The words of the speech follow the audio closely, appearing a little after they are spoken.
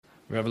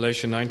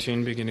Revelation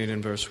 19, beginning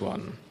in verse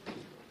 1.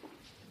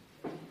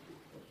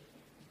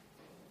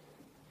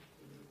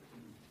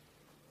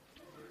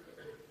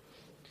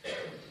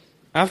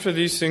 After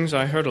these things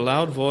I heard a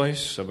loud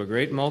voice of a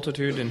great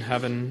multitude in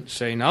heaven,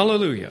 saying,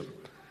 Alleluia!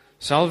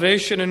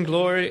 Salvation and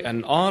glory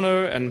and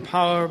honor and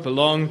power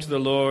belong to the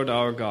Lord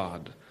our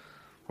God.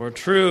 For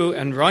true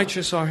and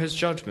righteous are his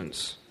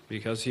judgments,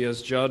 because he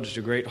has judged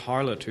a great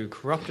harlot who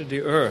corrupted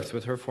the earth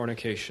with her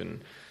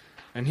fornication.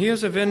 And he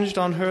has avenged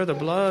on her the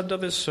blood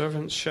of his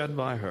servants shed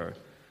by her.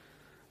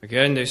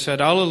 Again they said,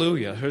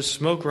 Alleluia! Her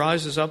smoke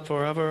rises up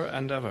forever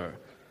and ever.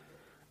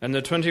 And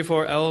the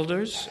 24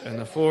 elders and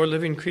the 4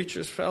 living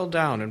creatures fell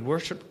down and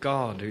worshipped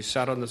God who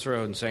sat on the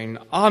throne, saying,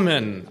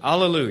 Amen,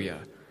 Alleluia!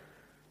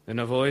 Then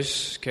a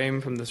voice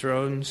came from the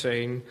throne,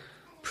 saying,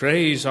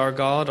 Praise our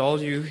God,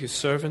 all you his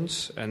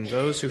servants, and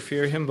those who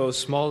fear him, both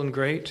small and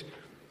great.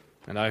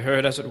 And I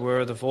heard, as it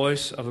were, the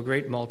voice of a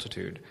great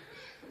multitude,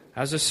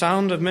 as the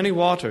sound of many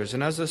waters,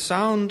 and as the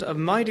sound of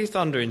mighty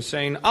thundering,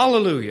 saying,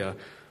 Alleluia!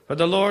 For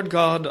the Lord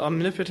God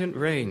omnipotent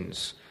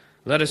reigns.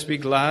 Let us be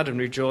glad and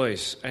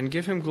rejoice, and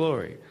give him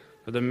glory,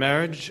 for the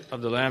marriage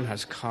of the Lamb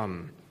has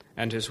come,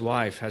 and his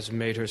wife has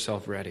made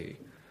herself ready.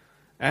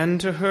 And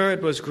to her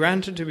it was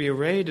granted to be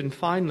arrayed in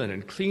fine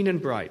linen, clean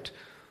and bright,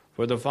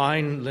 for the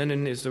fine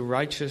linen is the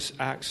righteous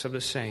acts of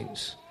the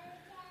saints.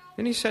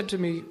 Then he said to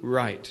me,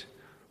 Write,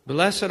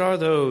 Blessed are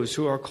those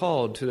who are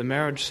called to the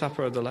marriage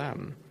supper of the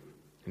Lamb.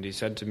 And he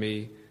said to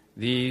me,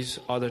 These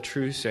are the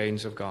true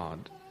sayings of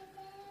God.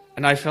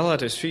 And I fell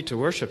at his feet to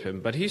worship him,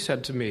 but he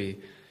said to me,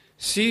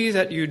 See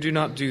that you do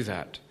not do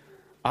that.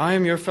 I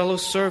am your fellow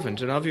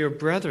servant and of your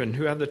brethren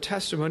who have the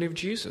testimony of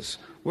Jesus.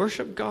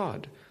 Worship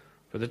God,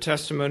 for the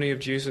testimony of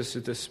Jesus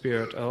is the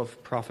spirit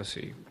of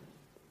prophecy.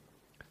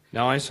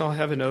 Now I saw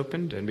heaven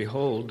opened, and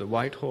behold, a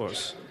white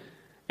horse.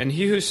 And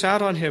he who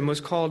sat on him was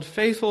called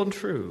Faithful and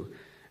True,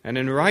 and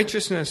in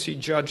righteousness he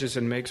judges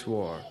and makes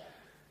war.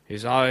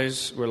 His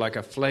eyes were like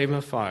a flame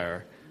of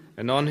fire,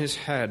 and on his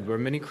head were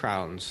many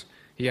crowns.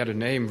 He had a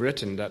name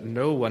written that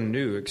no one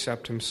knew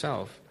except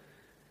himself.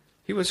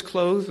 He was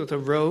clothed with a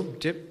robe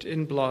dipped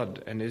in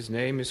blood, and his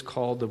name is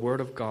called the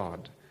Word of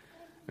God.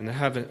 And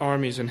the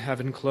armies in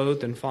heaven,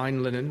 clothed in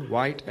fine linen,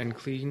 white and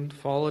clean,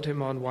 followed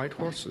him on white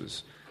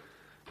horses.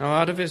 Now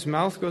out of his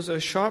mouth goes a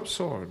sharp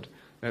sword,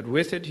 that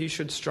with it he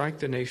should strike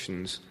the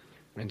nations,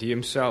 and he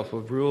himself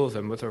will rule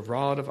them with a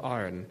rod of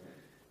iron.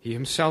 He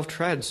himself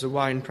treads the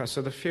winepress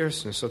of the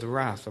fierceness of the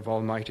wrath of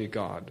Almighty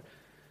God.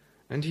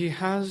 And he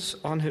has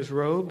on his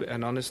robe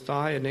and on his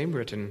thigh a name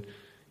written,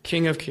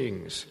 King of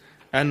Kings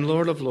and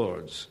Lord of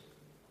Lords.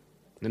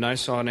 Then I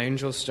saw an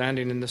angel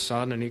standing in the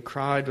sun, and he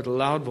cried with a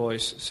loud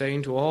voice,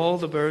 saying to all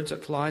the birds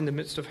that fly in the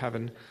midst of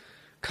heaven,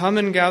 Come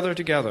and gather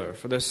together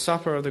for the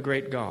supper of the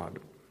great God,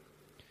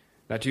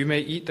 that you may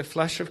eat the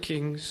flesh of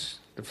kings,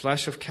 the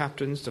flesh of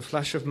captains, the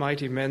flesh of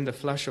mighty men, the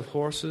flesh of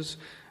horses,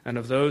 and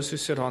of those who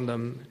sit on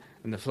them,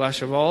 and the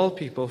flesh of all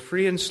people,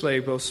 free and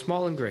slave, both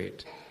small and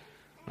great.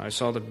 And I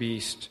saw the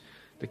beast,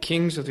 the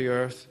kings of the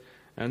earth,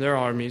 and their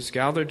armies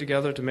gathered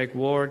together to make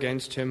war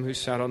against him who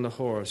sat on the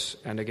horse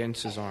and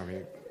against his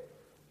army.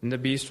 And the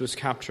beast was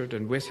captured,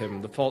 and with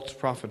him the false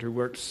prophet who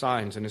worked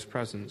signs in his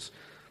presence,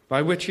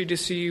 by which he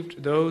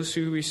deceived those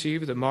who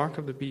received the mark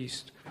of the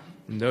beast,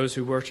 and those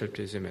who worshipped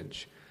his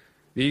image.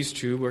 These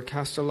 2 were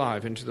cast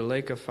alive into the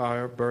lake of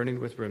fire,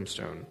 burning with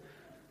brimstone.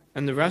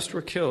 And the rest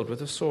were killed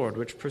with a sword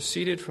which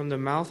proceeded from the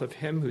mouth of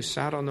him who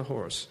sat on the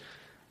horse,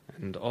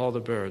 and all the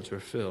birds were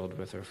filled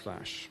with their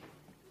flesh.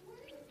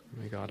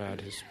 May God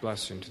add his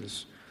blessing to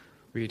this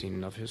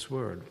reading of his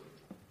word.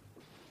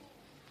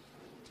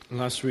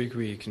 Last week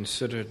we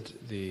considered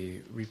the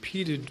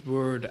repeated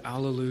word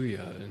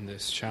Alleluia in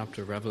this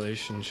chapter,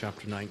 Revelation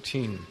chapter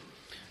 19.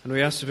 And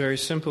we asked a very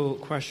simple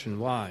question,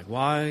 why?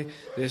 Why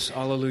this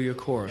Alleluia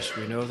chorus?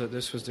 We know that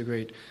this was the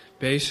great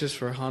basis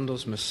for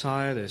Handel's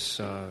Messiah,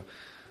 this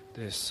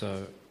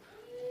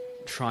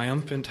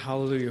triumphant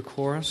Hallelujah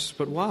chorus,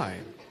 but why?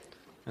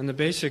 And the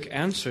basic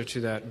answer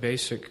to that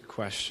basic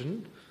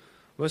question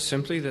was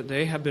simply that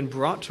they have been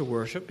brought to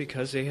worship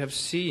because they have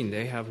seen,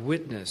 they have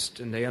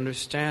witnessed, and they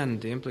understand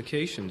the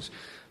implications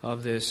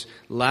of this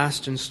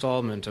last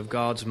installment of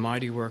God's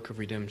mighty work of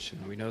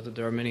redemption. We know that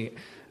there are many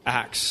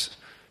acts,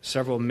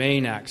 several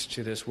main acts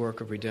to this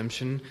work of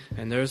redemption,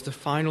 and there's the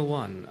final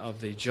one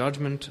of the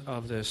judgment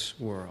of this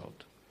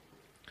world.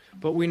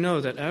 But we know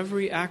that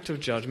every act of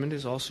judgment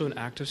is also an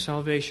act of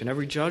salvation.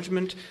 Every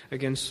judgment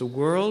against the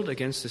world,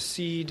 against the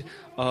seed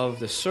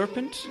of the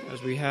serpent,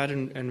 as we had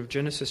in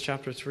Genesis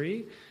chapter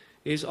 3,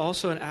 is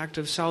also an act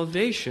of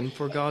salvation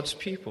for God's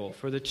people,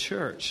 for the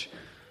church,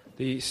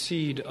 the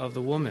seed of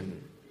the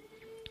woman.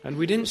 And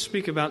we didn't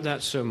speak about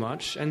that so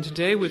much. And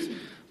today,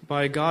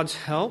 by God's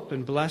help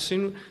and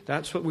blessing,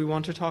 that's what we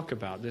want to talk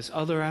about, this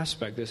other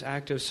aspect, this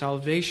act of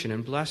salvation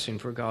and blessing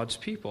for God's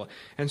people.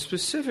 And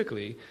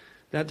specifically,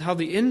 that how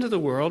the end of the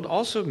world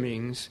also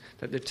means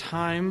that the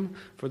time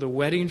for the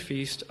wedding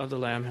feast of the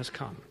Lamb has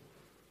come.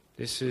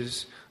 This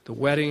is the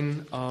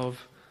wedding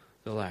of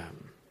the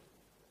Lamb.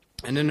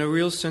 And in a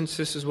real sense,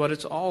 this is what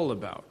it's all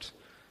about.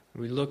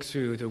 We look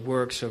through the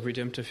works of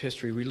redemptive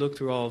history. We look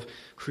through all of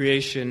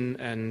creation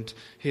and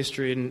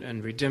history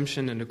and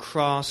redemption and the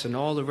cross and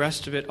all the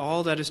rest of it,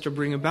 all that is to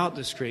bring about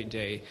this great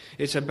day.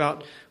 It's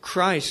about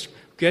Christ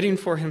getting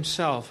for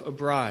himself a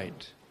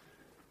bride.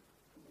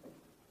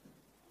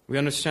 We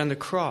understand the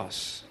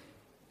cross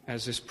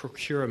as this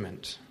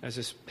procurement, as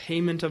this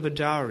payment of a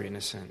dowry in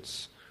a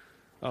sense,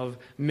 of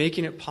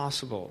making it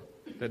possible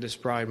that this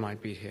bride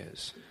might be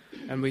his.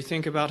 And we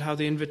think about how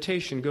the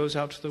invitation goes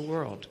out to the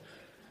world,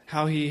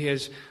 how he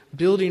is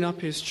building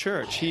up his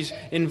church. He's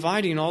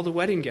inviting all the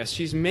wedding guests.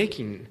 He's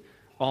making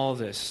all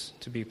this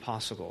to be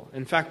possible.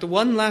 In fact, the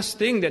one last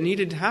thing that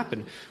needed to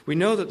happen, we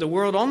know that the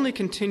world only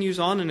continues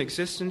on in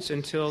existence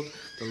until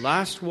the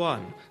last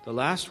one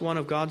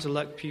of God's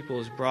elect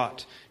people is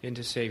brought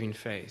into saving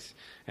faith.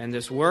 And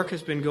this work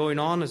has been going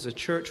on as the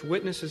church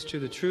witnesses to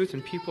the truth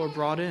and people are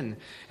brought in.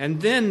 And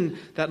then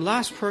that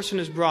last person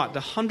is brought, the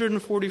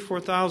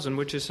 144,000,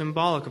 which is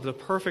symbolic of the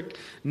perfect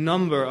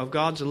number of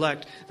God's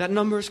elect. That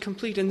number is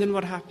complete. And then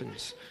what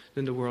happens?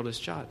 Then the world is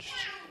judged.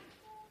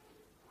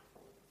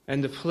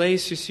 And the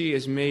place, you see,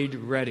 is made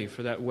ready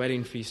for that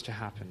wedding feast to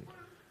happen.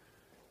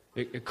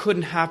 It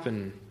couldn't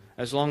happen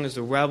as long as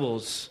the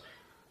rebels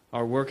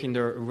are working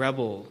their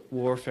rebel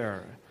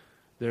warfare,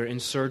 their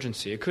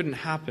insurgency. It couldn't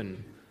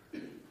happen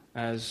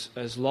as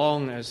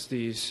long as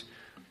these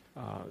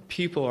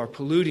people are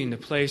polluting the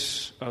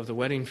place of the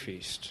wedding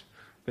feast.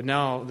 But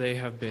now they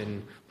have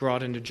been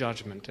brought into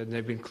judgment, and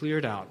they've been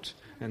cleared out,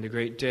 and the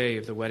great day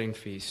of the wedding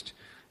feast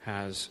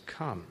has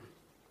come.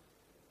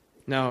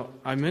 Now,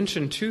 I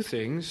mentioned two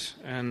things,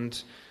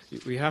 and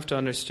we have to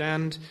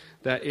understand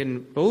that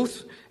in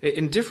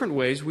different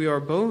ways, we are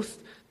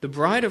both the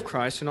bride of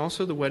Christ and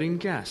also the wedding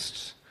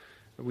guests.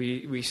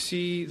 We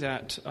see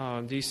that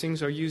these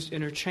things are used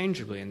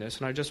interchangeably in this,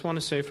 and I just want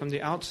to say from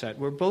the outset,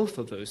 we're both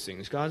of those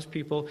things. God's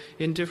people,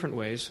 in different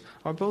ways,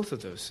 are both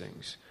of those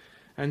things.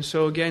 And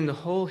so again, the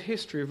whole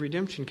history of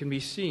redemption can be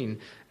seen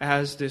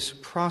as this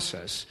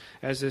process,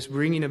 as this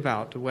bringing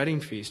about the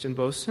wedding feast in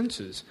both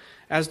senses.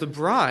 As the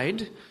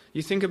bride,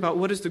 you think about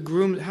what is the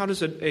groom, how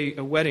does a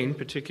wedding,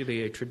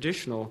 particularly a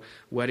traditional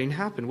wedding,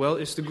 happen? Well,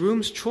 it's the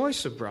groom's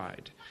choice of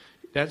bride.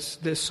 That's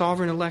the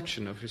sovereign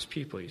election of his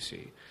people, you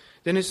see.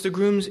 Then it's the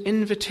groom's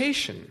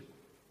invitation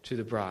to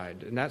the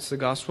bride, and that's the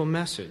gospel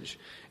message.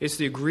 It's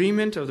the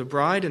agreement of the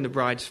bride and the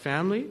bride's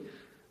family,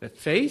 that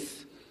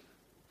faith,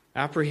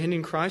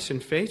 apprehending Christ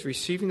in faith,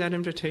 receiving that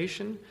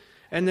invitation,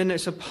 and then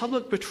it's a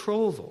public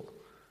betrothal.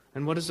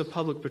 And what is a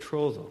public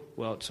betrothal?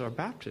 Well, it's our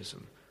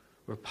baptism.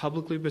 We're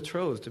publicly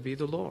betrothed to be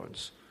the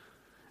Lord's.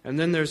 And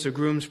then there's the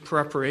groom's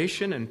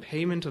preparation and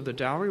payment of the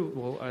dowry.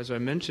 Well, as I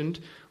mentioned,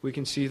 we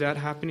can see that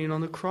happening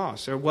on the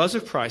cross. There was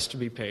a price to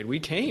be paid. We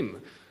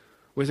came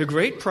with a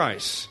great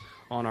price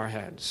on our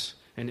heads,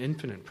 an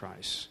infinite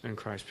price, and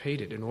Christ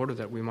paid it in order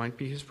that we might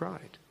be his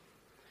bride.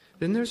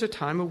 Then there's a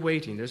time of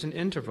waiting. There's an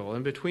interval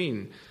in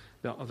between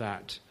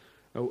that,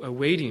 a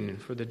waiting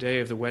for the day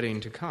of the wedding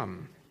to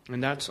come.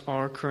 And that's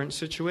our current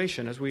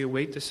situation as we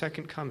await the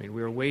second coming.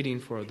 We are waiting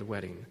for the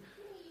wedding.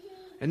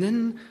 And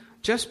then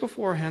just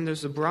beforehand,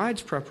 there's the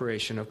bride's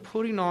preparation of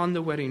putting on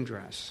the wedding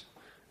dress.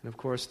 And of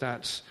course,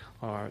 that's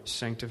our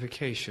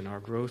sanctification, our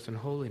growth in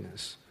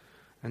holiness.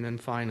 And then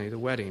finally, the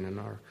wedding and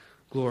our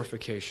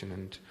glorification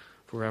and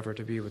forever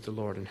to be with the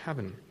Lord in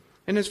heaven.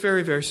 And it's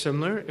very, very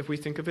similar if we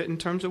think of it in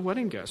terms of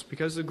wedding guests,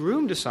 because the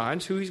groom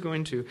decides who he's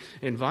going to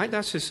invite.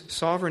 That's his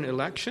sovereign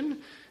election.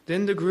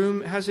 Then the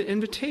groom has an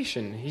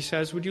invitation. He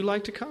says, would you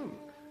like to come?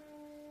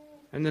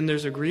 And then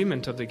there's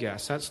agreement of the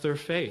guests. That's their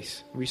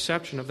faith,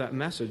 reception of that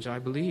message. I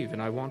believe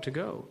and I want to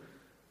go.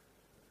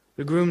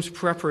 The groom's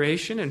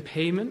preparation and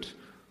payment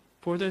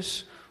for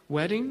this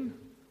wedding,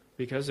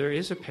 because there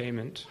is a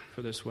payment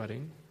for this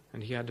wedding,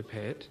 and he had to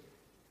pay it.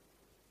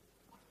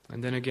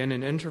 And then again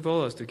an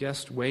interval as the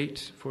guests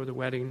wait for the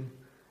wedding.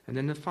 And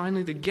then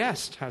finally the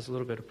guest has a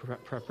little bit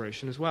of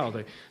preparation as well.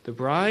 The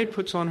bride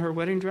puts on her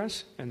wedding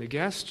dress, and the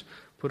guest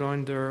put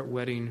on their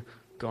wedding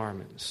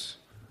garments,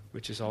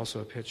 which is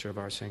also a picture of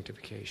our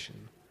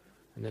sanctification.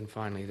 And then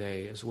finally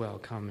they as well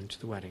come into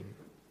the wedding.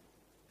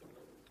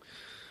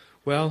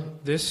 Well,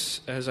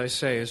 this, as I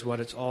say, is what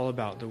it's all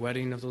about, the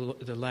wedding of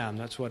the Lamb.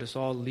 That's what it's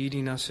all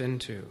leading us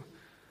into.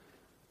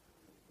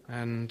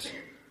 And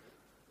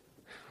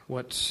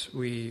what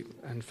we,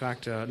 in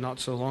fact, not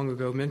so long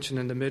ago mentioned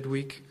in the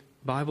midweek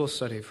Bible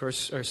study,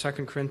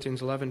 2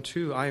 Corinthians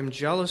 11:2, I am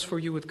jealous for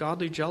you with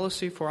godly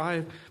jealousy, for I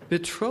have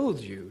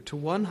betrothed you to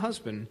one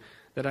husband,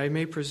 that I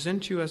may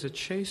present you as a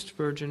chaste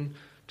virgin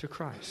to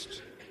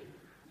Christ.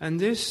 And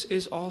this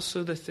is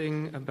also the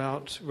thing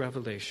about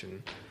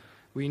Revelation.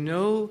 We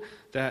know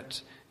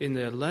that in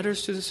the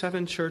letters to the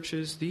 7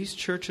 churches, these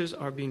churches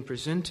are being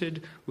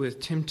presented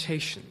with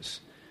temptations.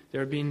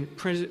 They're being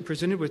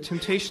presented with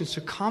temptations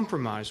to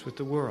compromise with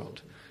the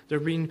world. They're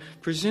being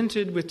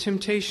presented with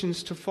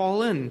temptations to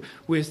fall in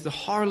with the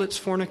harlot's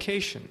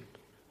fornication.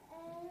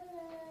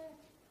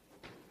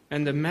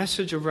 And the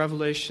message of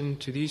Revelation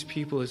to these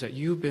people is that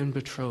you've been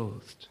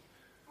betrothed.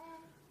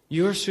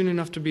 You're soon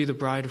enough to be the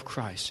bride of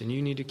Christ, and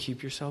you need to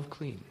keep yourself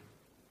clean.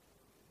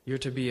 You're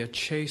to be a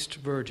chaste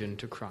virgin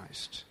to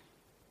Christ.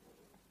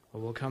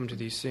 Well, we'll come to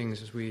these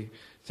things as we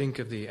think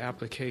of the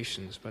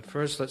applications. But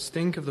first, let's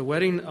think of the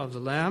wedding of the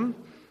Lamb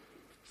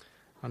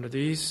under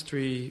these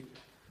 3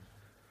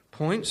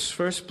 points.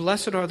 First,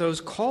 blessed are those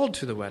called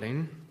to the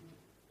wedding.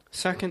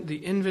 Second,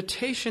 the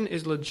invitation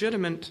is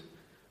legitimate.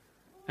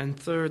 And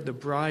third, the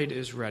bride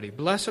is ready.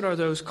 Blessed are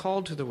those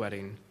called to the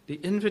wedding.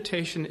 The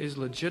invitation is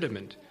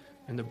legitimate,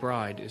 and the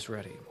bride is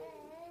ready.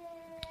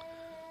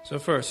 So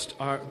first,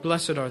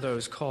 blessed are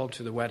those called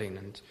to the wedding.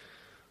 And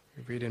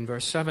we read in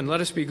verse 7,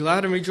 let us be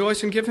glad and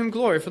rejoice and give him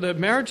glory, for the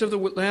marriage of the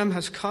Lamb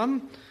has come.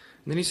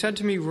 And then he said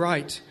to me,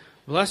 write,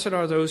 blessed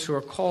are those who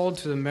are called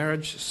to the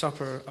marriage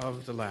supper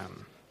of the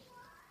Lamb.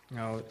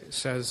 Now, it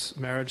says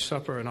marriage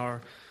supper in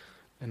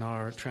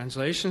our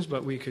translations,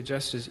 but we could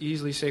just as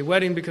easily say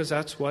wedding, because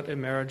that's what a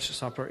marriage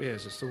supper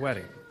is. It's the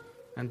wedding.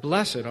 And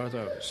blessed are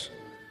those.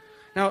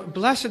 Now,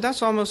 blessed,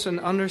 that's almost an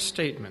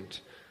understatement.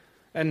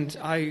 And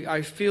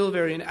I feel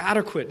very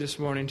inadequate this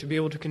morning to be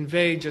able to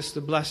convey just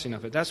the blessing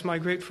of it. That's my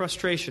great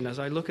frustration as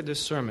I look at this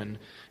sermon.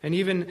 And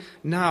even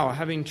now,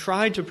 having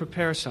tried to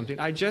prepare something,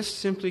 I just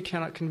simply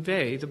cannot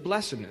convey the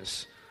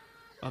blessedness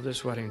of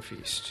this wedding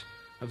feast,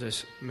 of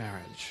this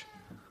marriage.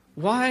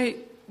 Why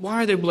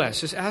are they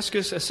blessed? Just ask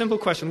us a simple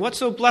question. What's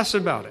so blessed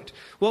about it?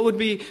 What would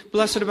be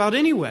blessed about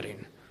any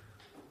wedding?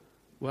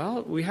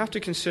 Well, we have to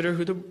consider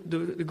who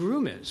the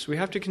groom is. We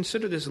have to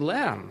consider this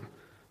Lamb,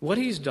 what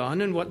he's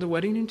done and what the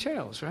wedding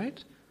entails,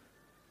 right?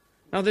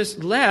 Now,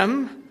 this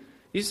Lamb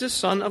is the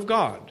Son of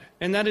God,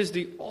 and that is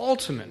the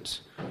ultimate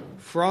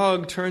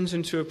frog turns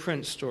into a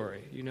prince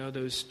story. You know,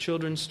 those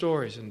children's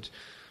stories,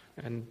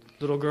 and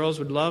little girls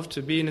would love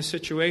to be in a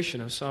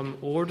situation of some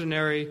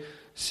ordinary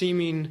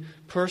seeming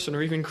person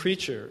or even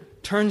creature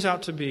turns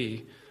out to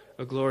be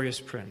a glorious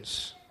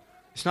prince.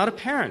 It's not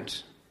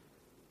apparent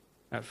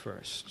at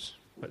first,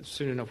 but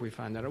soon enough we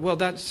find that. Well,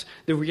 that's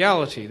the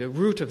reality, the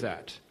root of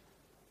that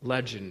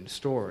legend,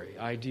 story,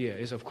 idea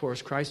is, of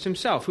course, Christ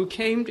himself, who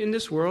came in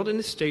this world in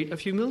a state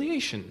of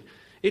humiliation.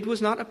 It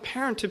was not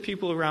apparent to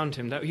people around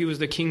him that he was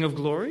the King of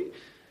glory,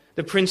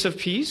 the Prince of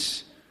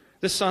Peace,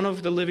 the Son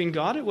of the living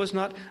God. It was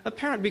not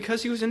apparent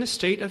because he was in a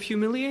state of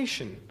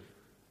humiliation.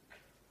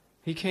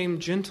 He came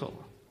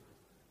gentle.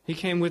 He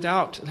came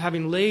without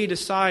having laid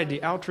aside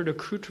the outward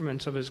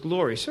accoutrements of his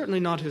glory,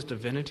 certainly not his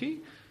divinity.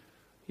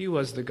 He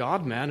was the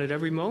God-man at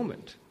every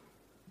moment.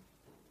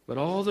 But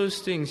all those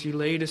things he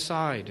laid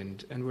aside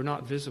and were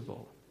not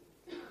visible.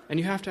 And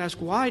you have to ask,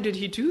 why did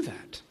he do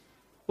that?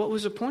 What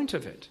was the point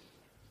of it?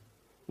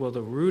 Well,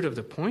 the root of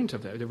the point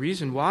of that, the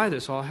reason why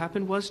this all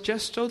happened was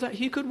just so that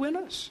he could win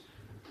us.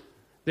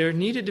 There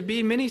needed to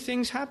be many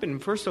things happen.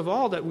 First of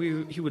all, that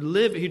he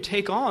would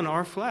take on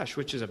our flesh,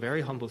 which is a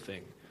very humble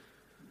thing.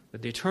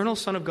 That the eternal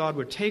Son of God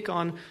would take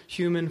on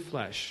human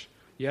flesh.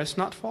 Yes,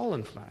 not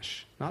fallen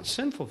flesh, not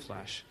sinful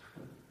flesh,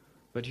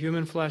 but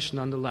human flesh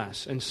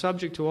nonetheless, and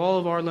subject to all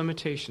of our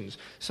limitations,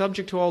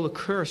 subject to all the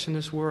curse in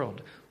this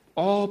world,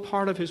 all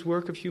part of his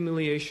work of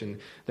humiliation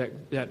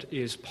that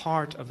is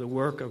part of the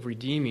work of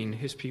redeeming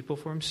his people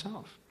for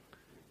himself.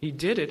 He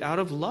did it out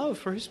of love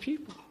for his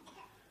people.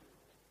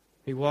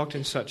 He walked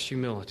in such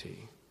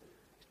humility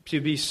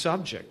to be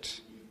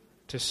subject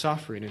to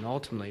suffering and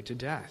ultimately to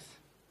death.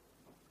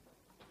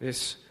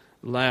 This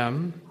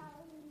Lamb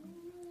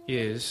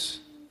is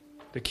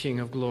the King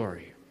of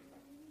glory.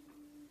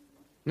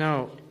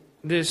 Now,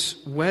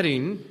 this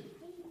wedding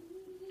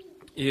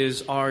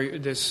is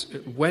this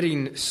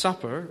wedding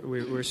supper.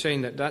 We're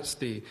saying that that's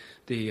the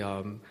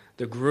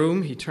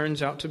groom. He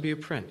turns out to be a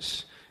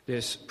prince.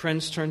 This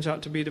prince turns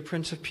out to be the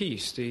Prince of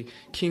Peace, the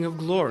King of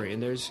glory.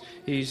 And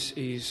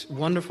he's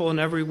wonderful in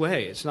every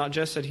way. It's not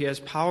just that he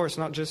has power. It's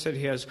not just that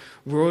he has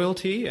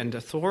royalty and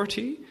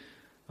authority.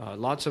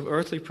 Lots of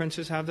earthly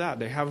princes have that.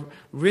 They have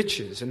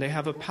riches and they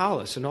have a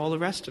palace and all the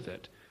rest of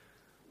it.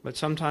 But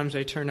sometimes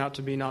they turn out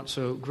to be not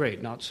so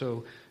great, not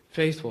so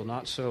faithful,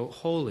 not so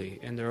holy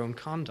in their own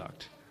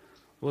conduct.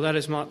 Well, that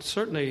is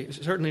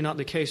certainly not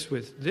the case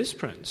with this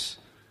prince.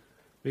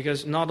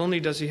 Because not only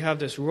does he have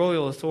this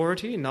royal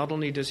authority, not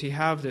only does he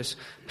have this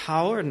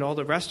power and all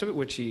the rest of it,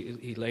 which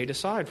he laid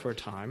aside for a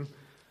time,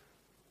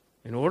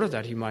 in order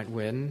that he might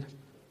win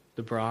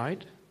the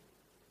bride,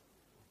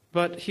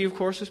 but he, of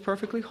course, is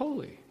perfectly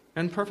holy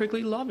and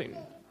perfectly loving.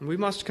 And we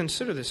must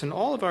consider this. And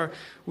all of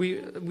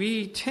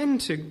we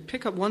tend to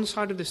pick up one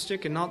side of the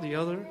stick and not the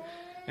other.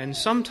 And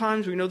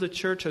sometimes we know the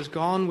church has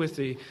gone with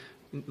the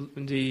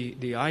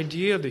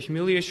idea of the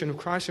humiliation of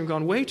Christ and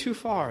gone way too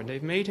far.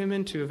 They've made him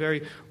into a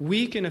very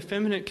weak and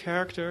effeminate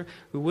character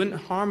who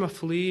wouldn't harm a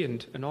flea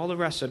and all the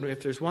rest of it.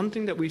 If there's one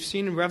thing that we've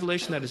seen in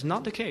Revelation that is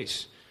not the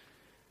case,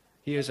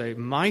 he is a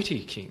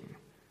mighty king,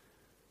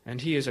 and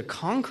he is a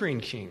conquering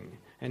king,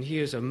 and he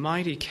is a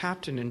mighty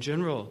captain and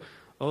general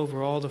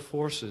over all the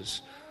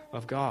forces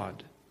of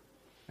God.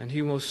 And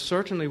he most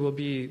certainly will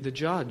be the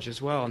judge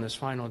as well on this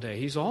final day.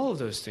 He's all of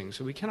those things.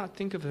 So we cannot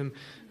think of him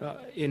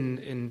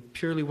in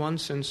purely one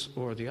sense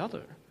or the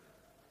other.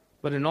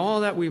 But in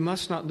all that, we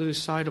must not lose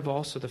sight of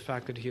also the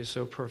fact that he is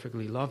so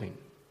perfectly loving.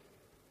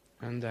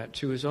 and that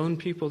to his own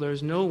people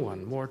there's no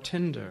one more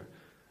tender,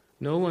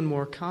 no one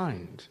more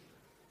kind,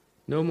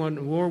 no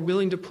one more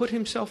willing to put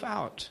himself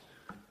out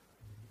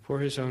for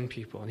his own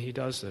people. And he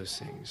does those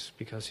things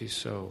because he's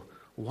so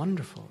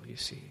wonderful, you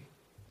see,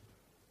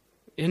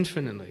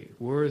 infinitely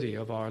worthy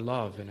of our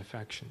love and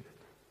affection.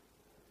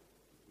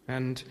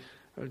 And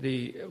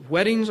the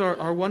weddings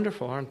are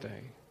wonderful, aren't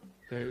they?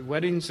 The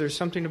weddings, there's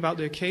something about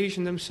the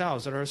occasion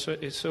themselves that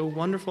it's so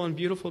wonderful and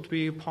beautiful to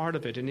be a part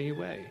of it in any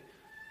way,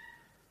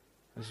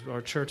 as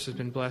our church has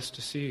been blessed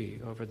to see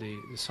over the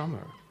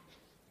summer.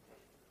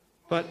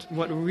 But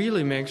what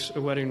really makes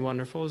a wedding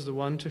wonderful is the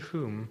one to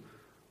whom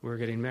we're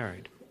getting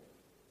married.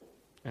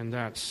 And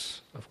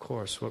that's, of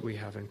course, what we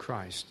have in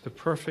Christ, the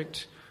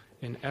perfect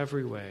in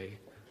every way,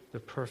 the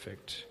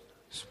perfect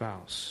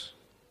spouse.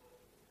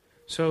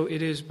 So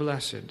it is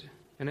blessed.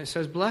 And it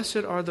says, blessed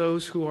are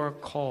those who are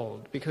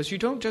called, because you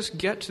don't just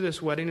get to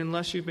this wedding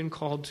unless you've been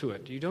called to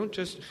it. You don't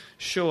just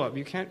show up.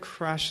 You can't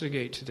crash the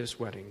gate to this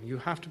wedding. You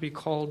have to be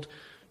called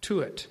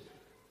to it.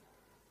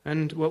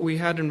 And what we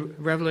had in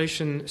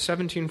Revelation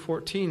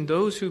 17:14,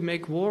 those who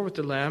make war with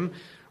the Lamb,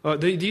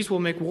 these will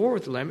make war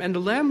with the Lamb, and the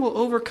Lamb will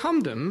overcome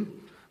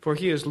them, for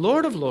he is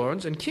Lord of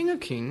lords and King of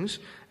kings,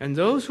 and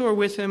those who are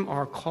with him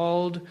are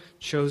called,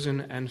 chosen,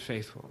 and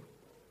faithful.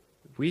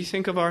 We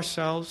think of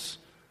ourselves,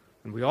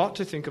 and we ought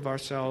to think of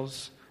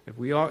ourselves, if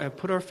we have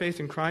put our faith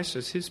in Christ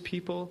as his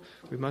people,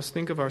 we must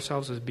think of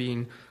ourselves as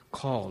being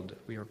called.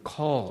 We are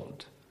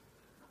called.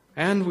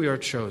 And we are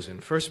chosen.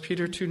 1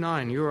 Peter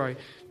 2:9, you are a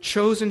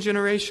chosen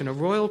generation, a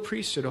royal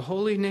priesthood, a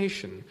holy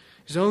nation,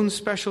 his own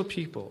special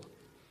people.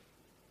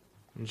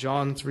 In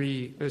John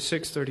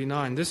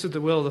 6:39, this is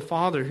the will of the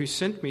Father who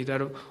sent me,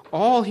 that of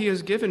all he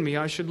has given me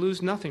I should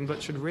lose nothing,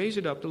 but should raise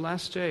it up the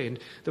last day. And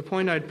the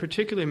point I'd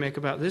particularly make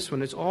about this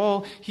one is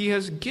all he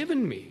has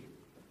given me.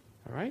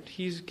 All right?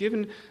 He's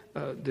given,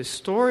 the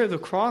story of the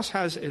cross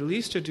has at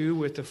least to do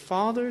with the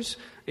Father's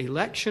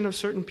election of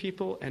certain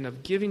people and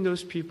of giving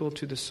those people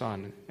to the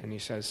Son. And he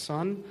says,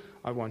 Son,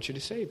 I want you to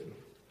save them.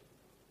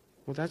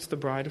 Well, that's the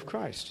bride of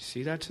Christ. You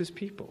see, that's his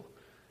people.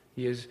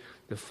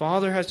 The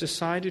Father has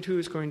decided who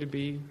is going to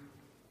be,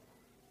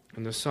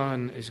 and the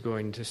Son is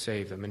going to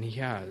save them. And he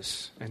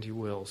has, and he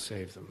will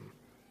save them.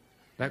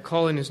 That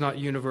calling is not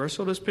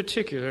universal, it is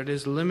particular. It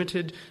is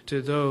limited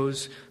to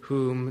those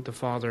whom the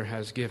Father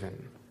has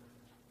given.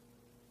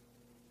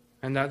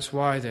 And that's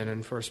why then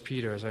in 1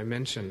 Peter, as I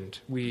mentioned,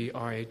 we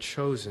are a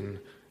chosen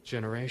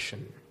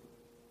generation.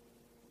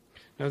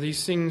 Now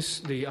these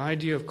things, the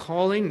idea of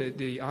calling,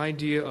 the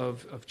idea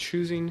of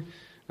choosing,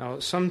 now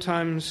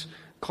sometimes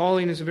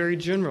calling is a very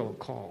general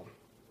call.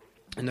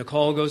 And the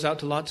call goes out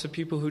to lots of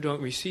people who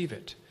don't receive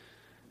it.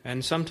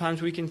 And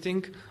sometimes we can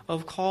think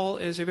of call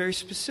as a very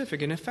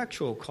specific and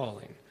effectual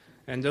calling.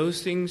 And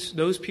those things,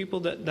 those people,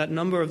 that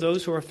number of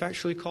those who are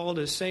effectually called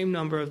is the same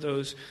number of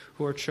those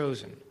who are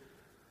chosen.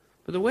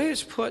 But the way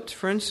it's put,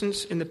 for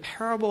instance, in the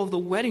parable of the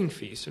wedding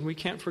feast, and we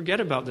can't forget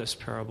about this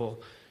parable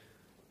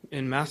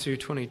in Matthew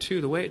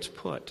 22, the way it's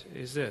put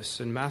is this,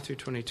 in Matthew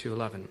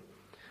 22:11.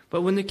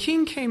 But when the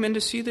king came in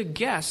to see the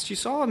guests, he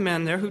saw a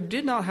man there who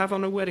did not have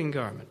on a wedding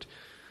garment.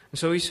 And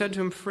so he said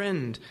to him,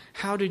 Friend,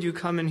 how did you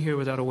come in here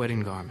without a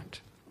wedding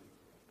garment?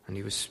 And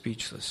he was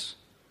speechless.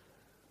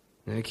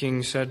 And the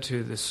king said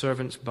to the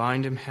servants,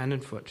 Bind him hand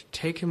and foot,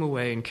 take him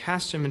away and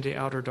cast him into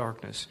outer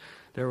darkness.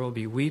 There will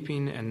be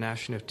weeping and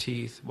gnashing of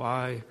teeth.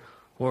 Why?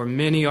 For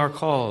many are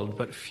called,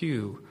 but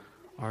few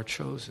are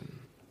chosen.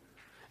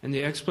 And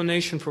the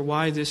explanation for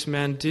why this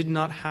man did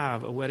not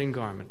have a wedding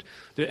garment,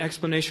 the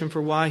explanation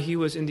for why he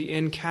was in the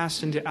end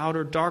cast into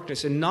outer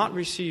darkness and not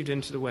received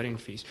into the wedding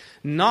feast,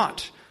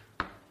 not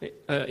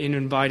an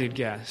invited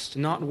guest,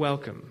 not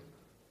welcome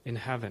in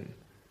heaven,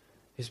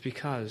 is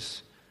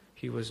because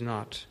he was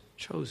not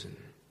chosen.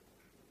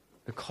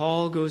 The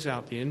call goes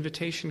out, the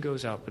invitation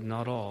goes out, but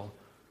not all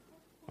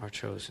are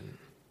chosen.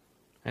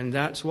 And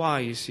that's why,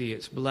 you see,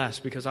 it's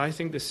blessed, because I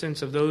think the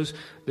sense of those,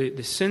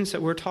 the sense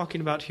that we're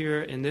talking about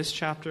here in this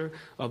chapter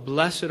of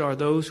blessed are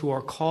those who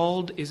are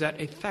called is that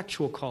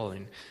effectual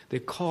calling, the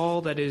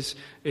call that is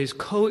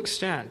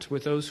coextant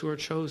with those who are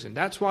chosen.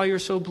 That's why you're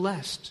so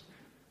blessed.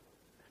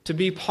 To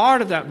be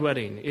part of that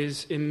wedding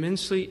is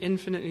immensely,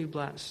 infinitely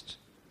blessed.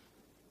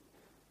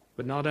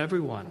 But not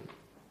everyone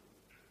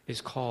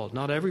is called,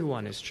 not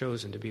everyone is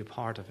chosen to be a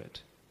part of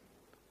it.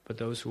 But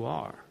those who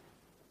are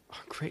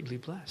greatly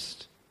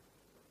blessed.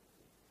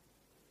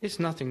 It's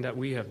nothing that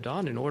we have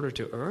done in order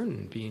to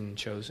earn being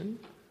chosen,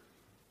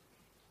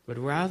 but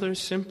rather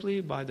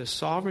simply by the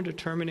sovereign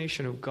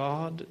determination of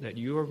God that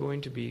you are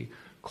going to be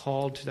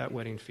called to that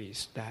wedding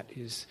feast. That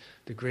is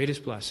the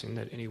greatest blessing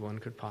that anyone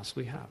could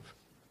possibly have.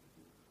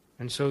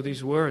 And so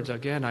these words,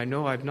 again, I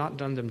know I've not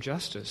done them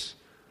justice,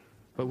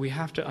 but we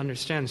have to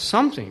understand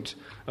something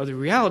of the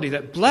reality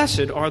that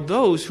blessed are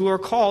those who are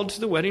called to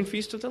the wedding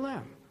feast of the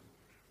Lamb.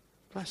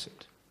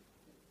 Blessed.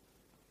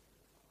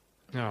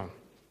 Now,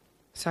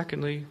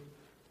 secondly,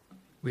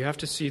 we have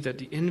to see that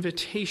the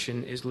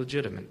invitation is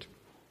legitimate.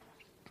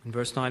 In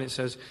verse 9 it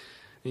says,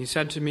 and he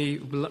said to me,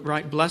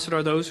 right, blessed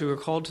are those who are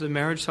called to the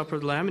marriage supper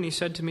of the Lamb. And he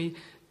said to me,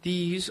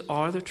 These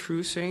are the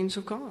true sayings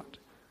of God.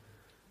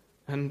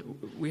 And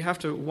we have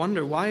to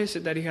wonder, why is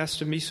it that he has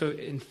to be so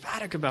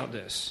emphatic about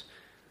this?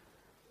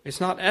 It's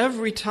not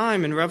every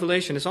time in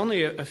Revelation. It's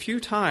only a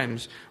few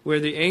times where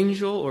the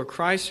angel or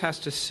Christ has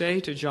to say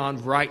to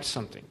John, write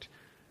something.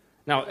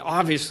 Now,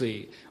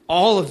 obviously,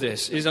 all of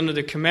this is under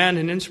the command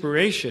and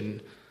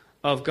inspiration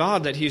of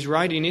God that he's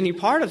writing any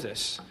part of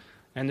this.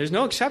 And there's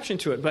no exception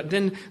to it. But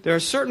then there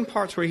are certain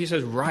parts where he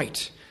says,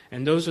 write.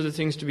 And those are the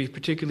things to be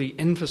particularly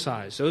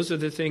emphasized. Those are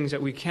the things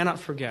that we cannot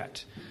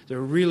forget. They're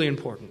really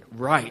important.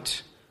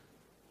 Write.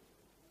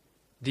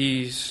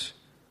 These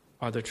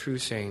are the true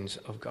sayings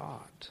of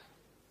God.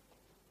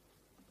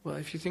 Well,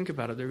 if you think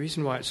about it, the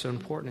reason why it's so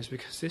important is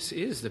because this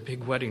is the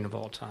big wedding of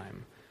all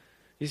time.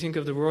 You think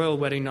of the royal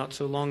wedding not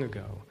so long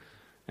ago,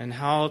 and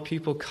how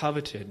people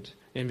coveted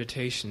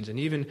invitations, and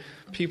even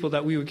people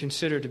that we would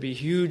consider to be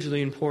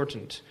hugely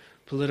important,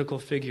 political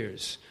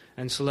figures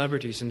and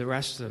celebrities and the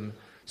rest of them,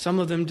 some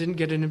of them didn't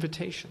get an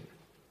invitation.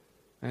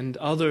 And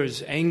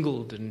others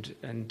angled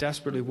and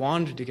desperately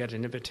wanted to get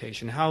an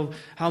invitation.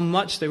 How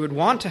much they would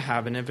want to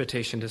have an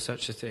invitation to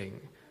such a thing.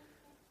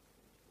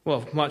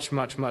 Well, much,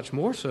 much, much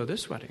more so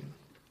this wedding.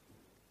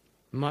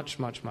 Much,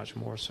 much, much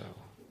more so.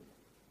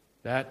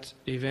 That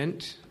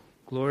event,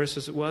 glorious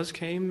as it was,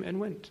 came and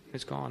went.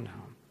 It's gone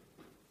now.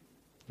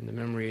 And the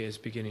memory is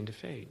beginning to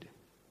fade.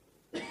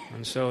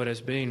 And so it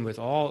has been with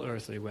all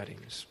earthly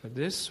weddings. But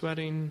this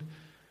wedding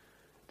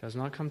does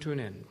not come to an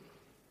end.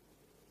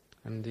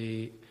 And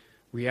the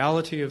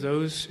reality of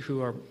those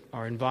who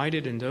are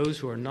invited and those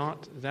who are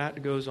not,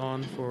 that goes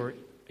on for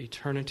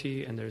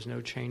eternity, and there's no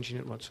changing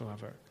it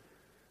whatsoever.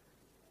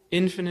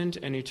 Infinite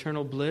and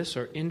eternal bliss,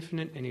 or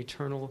infinite and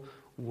eternal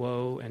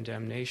woe and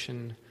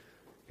damnation,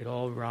 it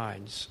all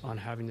rides on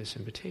having this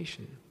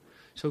invitation.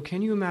 So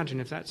can you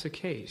imagine, if that's the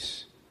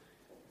case,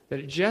 that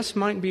it just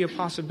might be a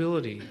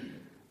possibility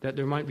that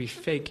there might be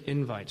fake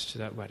invites to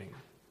that wedding?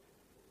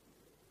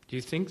 Do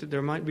you think that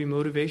there might be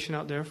motivation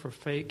out there for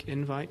fake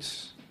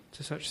invites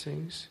to such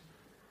things?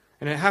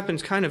 And it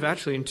happens kind of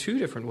actually in two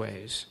different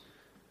ways.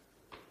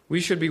 We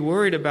should be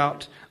worried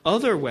about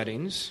other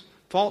weddings,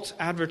 false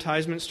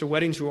advertisements to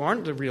weddings who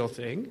aren't the real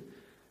thing.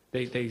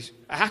 They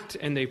act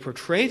and they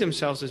portray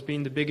themselves as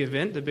being the big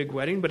event, the big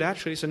wedding, but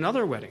actually it's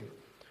another wedding.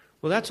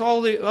 Well, that's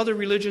all the other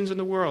religions in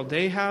the world.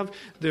 They have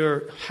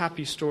their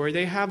happy story.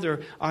 They have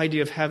their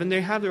idea of heaven.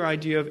 They have their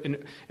idea of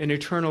an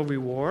eternal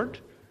reward.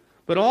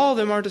 But all of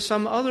them are to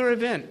some other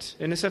event,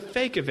 and it's a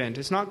fake event.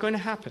 It's not going to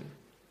happen.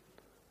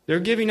 They're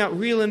giving out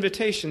real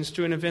invitations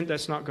to an event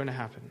that's not going to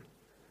happen.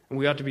 And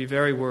we ought to be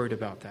very worried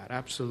about that,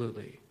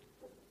 absolutely.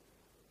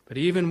 But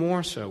even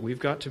more so, we've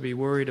got to be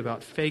worried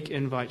about fake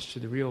invites to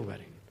the real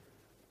wedding.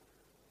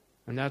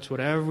 And that's what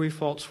every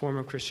false form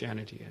of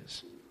Christianity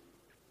is.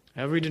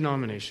 Every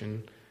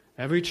denomination,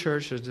 every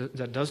church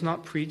that does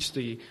not preach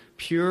the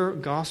pure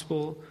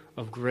gospel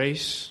of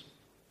grace,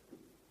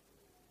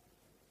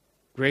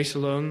 grace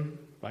alone,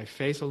 by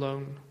faith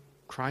alone,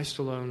 Christ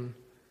alone,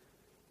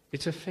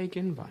 it's a fake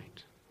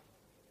invite.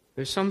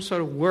 There's some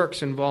sort of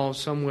works involved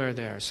somewhere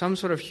there, some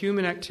sort of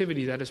human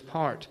activity that is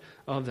part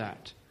of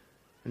that.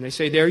 And they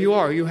say, there you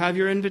are, you have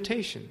your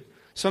invitation.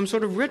 Some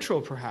sort of ritual,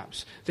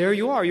 perhaps. There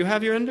you are, you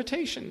have your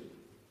invitation.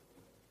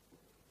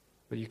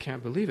 But you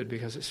can't believe it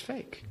because it's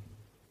fake.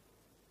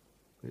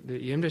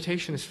 The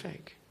invitation is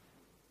fake.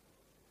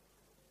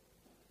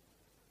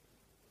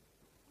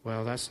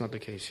 Well, that's not the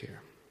case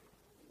here.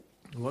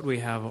 What we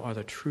have are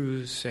the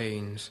true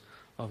sayings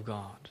of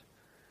God.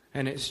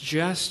 And it's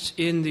just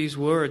in these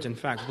words, in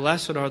fact,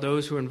 blessed are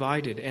those who are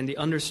invited, and the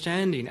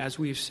understanding, as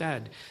we've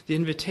said,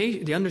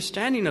 the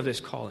understanding of this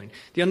calling,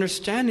 the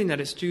understanding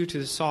that it's due to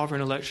the sovereign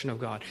election of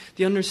God,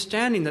 the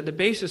understanding that the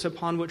basis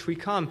upon which we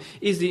come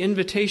is the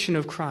invitation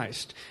of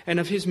Christ, and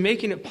of His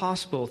making it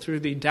possible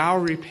through the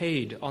dowry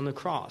paid on the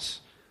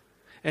cross,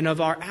 and of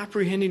our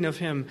apprehending of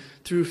Him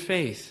through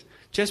faith.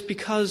 Just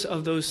because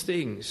of those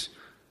things,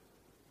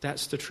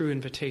 that's the true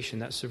invitation,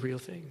 that's the real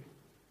thing.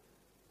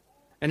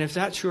 And if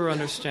that's your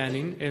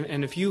understanding,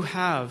 and if you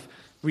have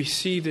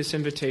received this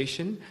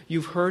invitation,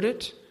 you've heard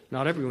it.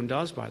 Not everyone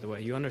does, by the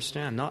way. You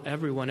understand, not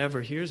everyone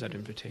ever hears that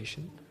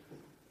invitation.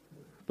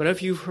 But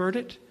if you've heard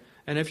it,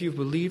 and if you've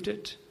believed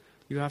it,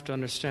 you have to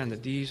understand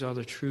that these are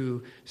the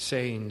true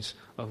sayings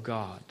of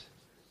God.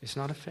 It's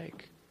not a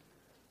fake.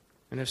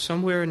 And if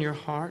somewhere in your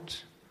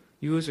heart,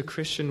 you as a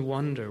Christian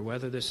wonder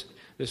whether this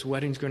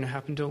wedding's going to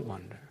happen, don't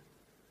wonder.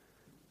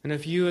 And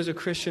if you as a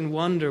Christian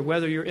wonder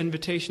whether your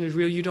invitation is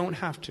real, you don't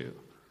have to.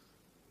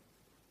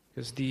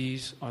 Because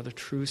these are the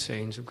true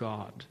sayings of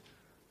God.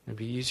 It would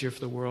be easier for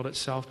the world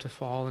itself to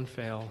fall and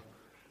fail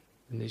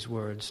than these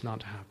words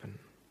not to happen.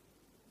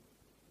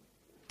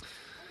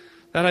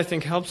 That, I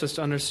think, helps us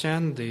to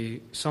understand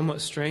the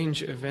somewhat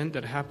strange event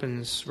that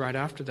happens right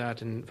after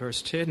that in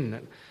verse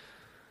 10.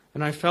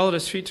 And I fell at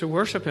his feet to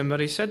worship him, but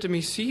he said to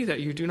me, see that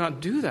you do not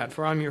do that,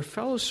 for I am your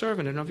fellow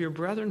servant and of your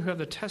brethren who have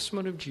the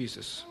testimony of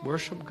Jesus.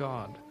 Worship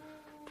God,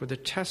 for the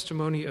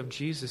testimony of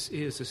Jesus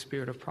is the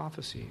spirit of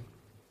prophecy.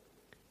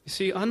 You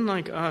see,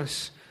 unlike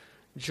us,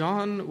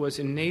 John was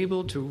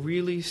enabled to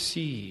really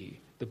see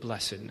the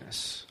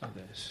blessedness of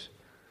this.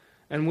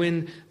 And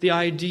when the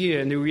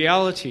idea and the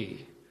reality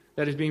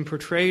that is being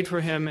portrayed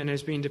for him and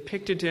is being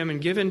depicted to him and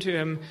given to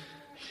him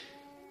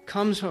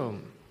comes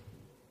home,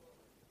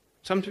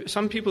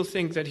 some people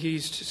think that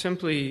he's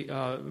simply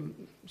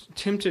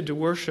tempted to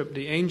worship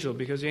the angel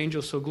because the angel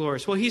is so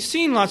glorious. Well, he's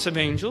seen lots of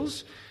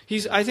angels.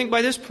 I think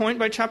by this point,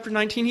 by chapter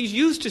 19, he's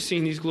used to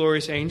seeing these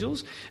glorious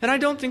angels, and I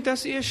don't think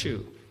that's the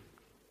issue.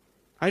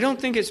 I don't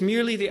think it's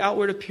merely the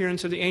outward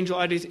appearance of the angel.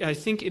 I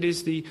think it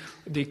is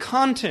the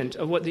content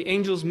of what the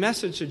angel's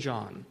message to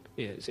John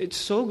is. It's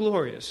so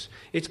glorious.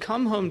 It's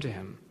come home to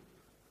him.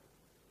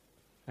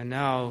 And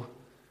now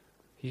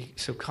he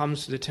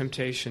succumbs to the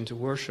temptation to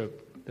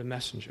worship the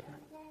messenger.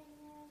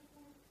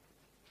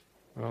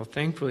 Well,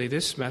 thankfully,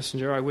 this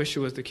messenger, I wish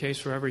it was the case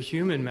for every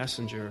human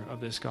messenger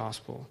of this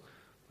gospel,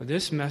 but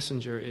this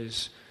messenger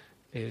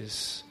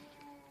is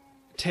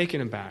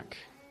taken aback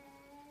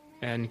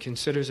and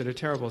considers it a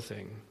terrible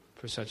thing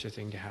for such a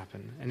thing to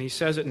happen. And he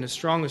says it in the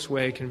strongest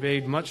way,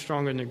 conveyed much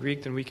stronger in the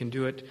Greek than we can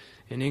do it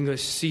in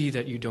English. See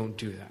that you don't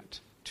do that.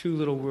 2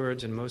 little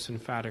words and most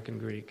emphatic in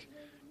Greek.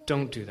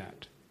 Don't do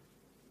that.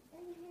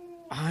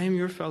 I am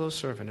your fellow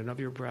servant and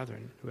of your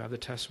brethren who have the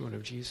testimony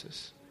of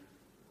Jesus.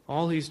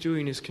 All he's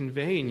doing is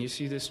conveying, you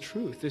see, this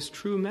truth, this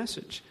true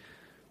message.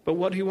 But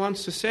what he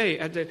wants to say,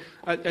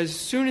 as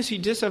soon as he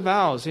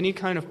disavows any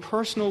kind of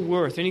personal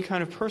worth, any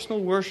kind of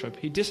personal worship,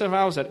 he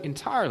disavows that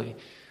entirely.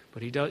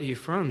 But he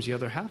affirms the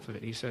other half of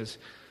it. He says,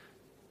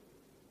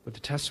 but the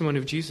testimony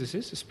of Jesus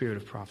is the spirit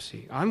of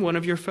prophecy. I'm one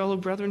of your fellow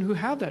brethren who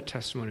have that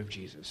testimony of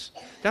Jesus.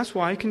 That's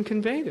why I can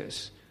convey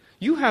this.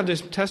 You have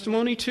this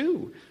testimony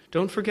too.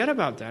 Don't forget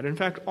about that. In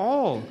fact,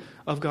 all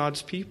of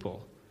God's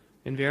people,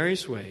 in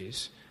various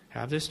ways,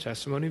 have this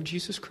testimony of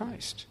Jesus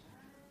Christ.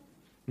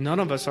 None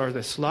of us are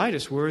the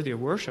slightest worthy of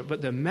worship,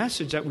 but the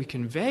message that we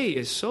convey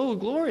is so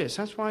glorious.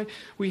 That's why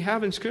we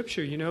have in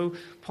Scripture,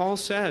 Paul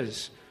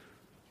says,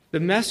 the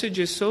message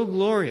is so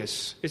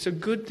glorious. It's a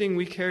good thing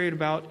we carry it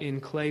about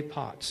in clay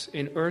pots,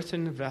 in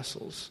earthen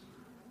vessels.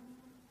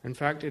 In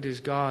fact, it is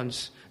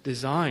God's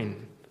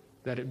design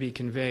that it be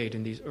conveyed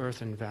in these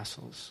earthen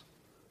vessels.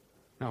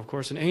 Now, of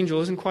course, an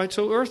angel isn't quite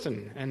so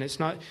earthen, and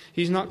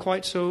he's not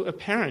quite so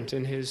apparent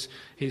in his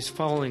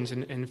fallings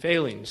and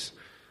failings.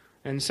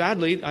 And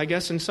sadly, I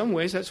guess in some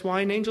ways, that's why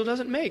an angel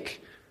doesn't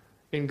make,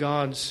 in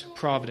God's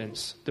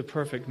providence, the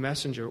perfect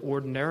messenger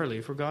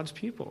ordinarily for God's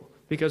people.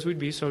 Because we'd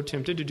be so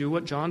tempted to do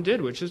what John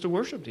did, which is to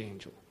worship the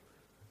angel.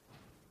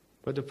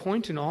 But the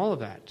point in all of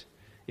that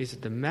is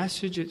that the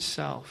message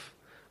itself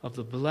of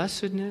the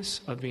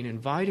blessedness of being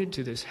invited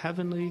to this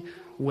heavenly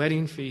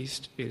wedding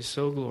feast is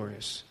so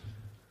glorious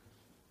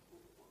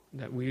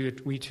that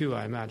we too,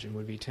 I imagine,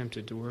 would be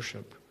tempted to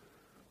worship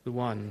the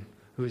one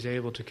who is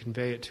able to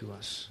convey it to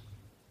us.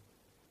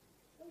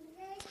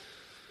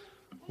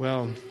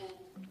 Well,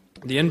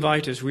 the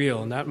invite is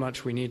real, and that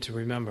much we need to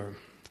remember.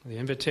 The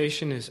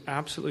invitation is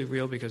absolutely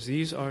real because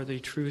these are the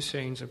true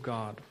sayings of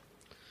God.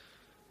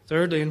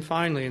 Thirdly and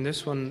finally, and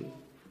this one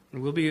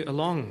will be a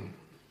long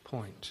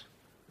point,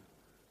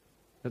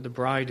 that the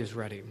bride is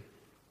ready.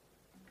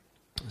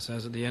 It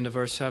says at the end of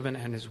verse 7,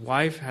 and his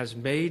wife has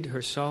made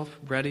herself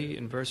ready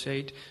in verse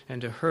 8,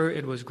 and to her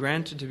it was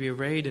granted to be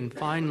arrayed in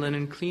fine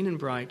linen, clean and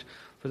bright,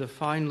 for the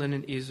fine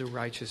linen is the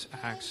righteous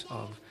acts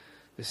of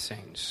the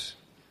saints.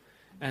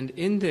 And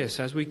in this,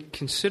 as we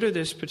consider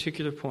this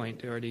particular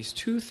point, there are these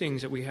two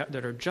things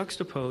that are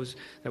juxtaposed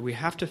that we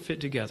have to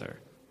fit together.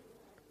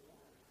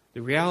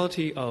 The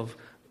reality of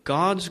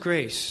God's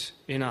grace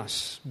in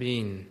us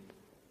being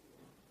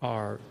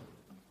our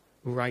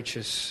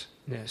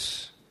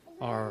righteousness,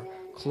 our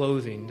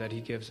clothing that he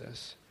gives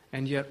us,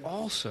 and yet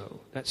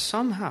also that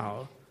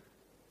somehow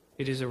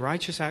it is the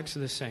righteous acts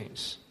of the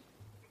saints.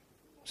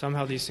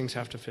 Somehow these things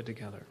have to fit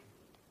together.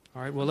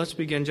 All right, well, let's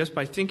begin just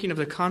by thinking of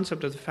the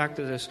concept of the fact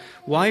that this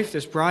wife,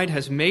 this bride,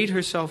 has made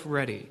herself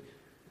ready.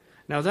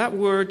 Now, that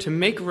word, to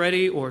make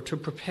ready or to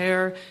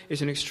prepare,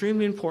 is an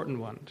extremely important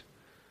one.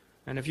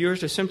 And if you were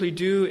to simply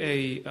do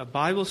a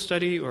Bible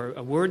study or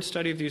a word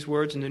study of these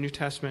words in the New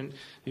Testament,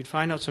 you'd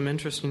find out some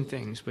interesting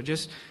things. But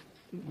just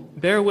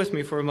bear with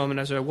me for a moment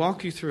as I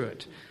walk you through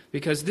it.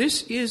 Because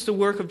this is the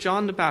work of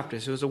John the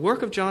Baptist. It was the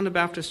work of John the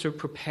Baptist to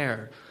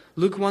prepare.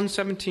 Luke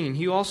 1:17,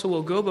 he also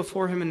will go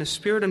before him in the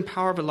spirit and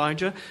power of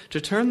Elijah to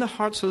turn the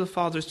hearts of the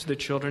fathers to the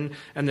children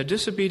and the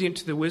disobedient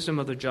to the wisdom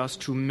of the just,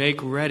 to make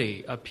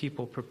ready a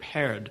people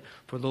prepared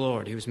for the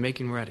Lord. He was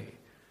making ready.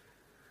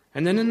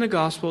 And then in the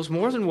Gospels,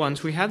 more than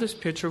once, we have this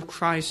picture of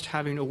Christ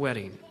having a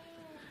wedding.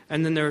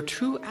 And then there are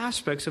two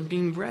aspects of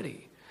being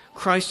ready.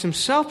 Christ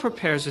himself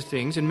prepares the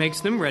things and makes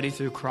them ready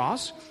through the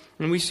cross.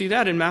 And we see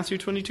that in Matthew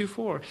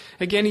 22:4.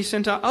 Again, he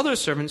sent out other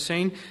servants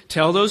saying,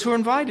 tell those who are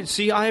invited,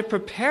 see, I have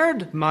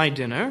prepared my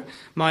dinner.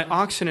 My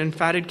oxen and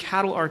fatted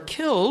cattle are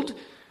killed.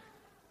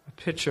 A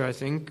picture, I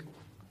think,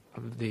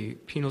 of the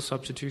penal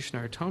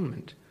substitutionary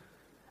atonement.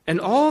 And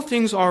all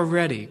things are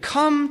ready.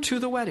 Come to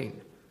the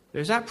wedding.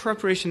 There's that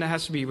preparation that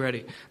has to be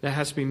ready, that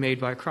has to be made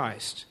by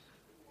Christ.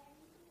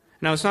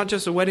 Now, it's not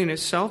just the wedding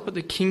itself, but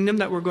the kingdom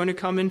that we're going to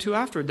come into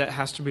after that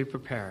has to be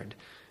prepared.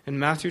 In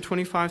Matthew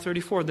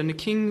 25:34, then the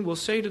king will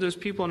say to those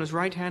people on his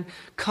right hand,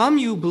 "Come,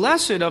 you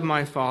blessed of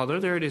my Father,"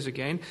 there it is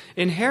again,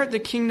 "inherit the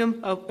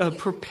kingdom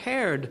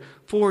prepared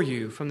for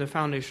you from the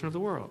foundation of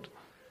the world."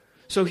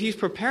 So he's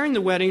preparing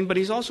the wedding, but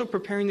he's also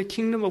preparing the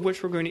kingdom of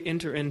which we're going to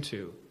enter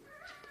into.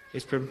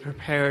 It's been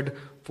prepared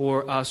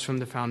for us from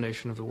the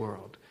foundation of the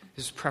world.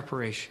 This is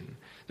preparation.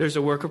 There's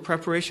a work of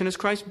preparation as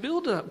Christ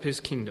built up his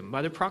kingdom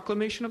by the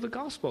proclamation of the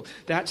gospel.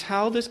 That's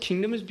how this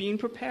kingdom is being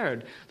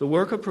prepared. The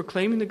work of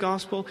proclaiming the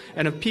gospel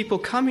and of people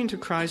coming to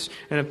Christ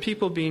and of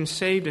people being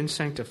saved and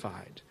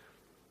sanctified.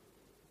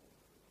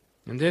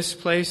 And this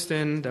place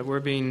then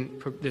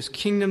this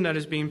kingdom that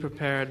is being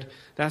prepared,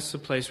 that's the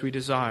place we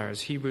desire.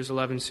 As Hebrews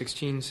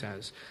 11:16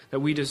 says, that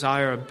we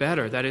desire a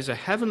better, that is a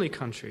heavenly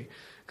country.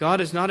 God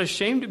is not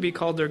ashamed to be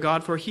called their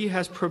God, for he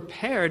has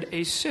prepared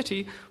a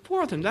city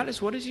for them. That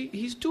is what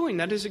he's doing.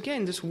 That is,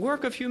 again, this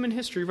work of human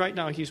history right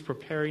now. He's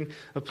preparing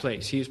a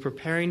place. He is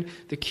preparing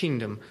the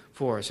kingdom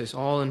for us. It's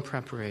all in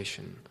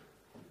preparation.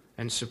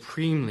 And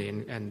supremely,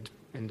 and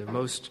the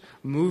most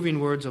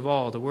moving words of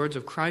all, the words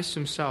of Christ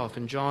himself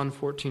in John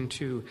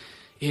 14:2,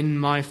 "In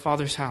my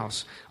Father's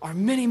house are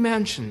many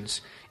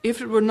mansions. If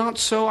it were not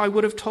so, I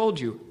would have told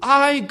you.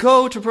 I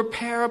go to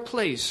prepare a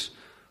place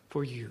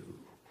for you."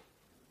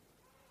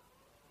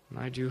 And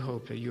I do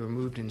hope that you are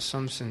moved in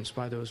some sense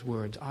by those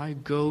words. I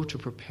go to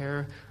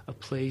prepare a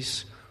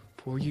place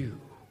for you.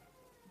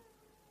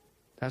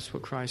 That's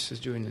what Christ is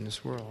doing in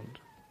this world.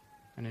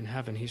 And in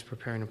heaven, he's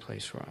preparing a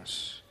place for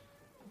us.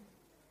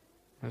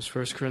 As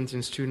 1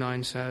 Corinthians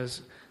 2:9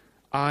 says,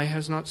 "Eye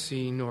has not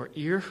seen, nor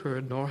ear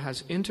heard, nor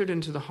has entered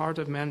into the heart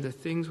of man the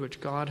things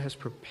which God has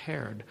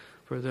prepared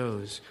for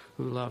those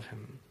who love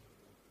him."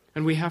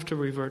 And we have to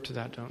revert to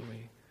that, don't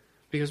we?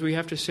 Because we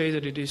have to say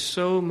that it is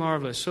so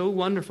marvelous, so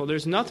wonderful.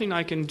 There's nothing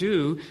I can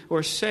do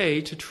or say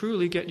to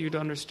truly get you to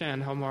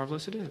understand how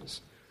marvelous it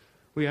is.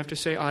 We have to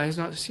say, eye has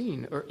not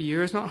seen, or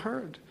ear has not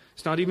heard.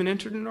 It's not even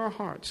entered into our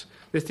hearts.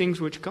 The things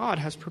which God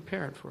has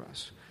prepared for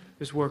us.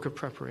 This work of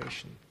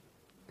preparation.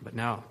 But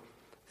now,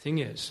 the thing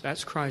is,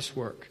 that's Christ's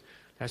work.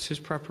 That's his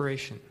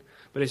preparation.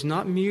 But it's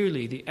not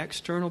merely the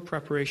external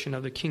preparation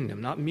of the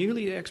kingdom, not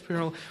merely the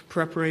external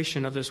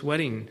preparation of this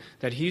wedding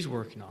that he's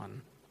working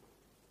on.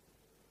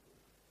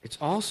 It's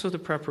also the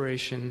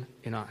preparation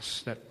in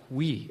us that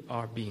we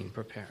are being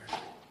prepared.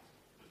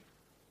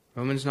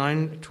 Romans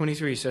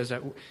 9:23 says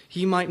that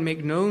he might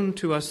make known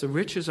to us the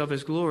riches of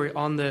his glory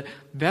on the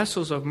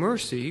vessels of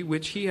mercy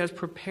which he has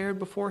prepared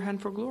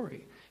beforehand for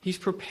glory. He's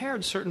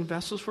prepared certain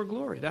vessels for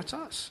glory. That's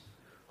us.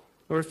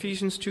 Or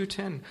Ephesians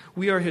 2:10,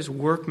 we are his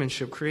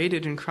workmanship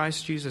created in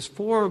Christ Jesus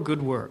for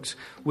good works,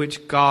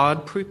 which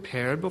God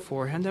prepared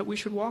beforehand that we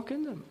should walk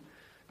in them.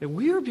 That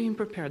we are being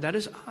prepared. That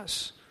is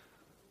us.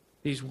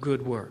 These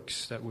good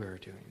works that we're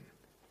doing.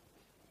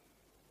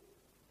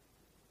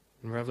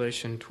 In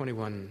Revelation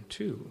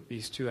 21:2,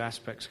 these two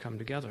aspects come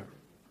together.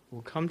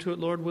 We'll come to it,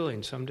 Lord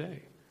willing,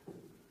 someday.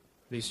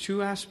 These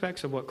two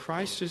aspects of what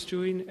Christ is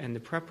doing and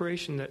the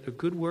preparation, that the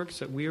good works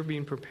that we are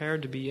being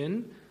prepared to be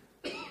in,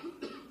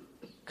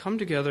 come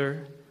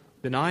together.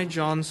 Then I,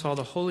 John, saw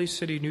the holy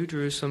city, New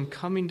Jerusalem,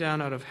 coming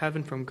down out of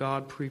heaven from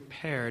God,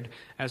 prepared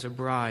as a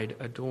bride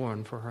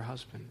adorned for her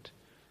husband.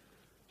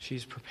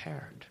 She's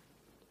prepared.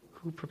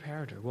 Who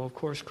prepared her? Well, of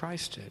course,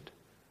 Christ did.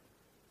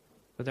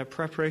 But that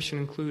preparation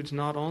includes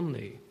not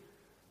only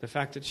the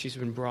fact that she's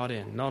been brought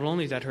in, not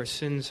only that her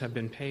sins have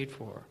been paid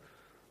for,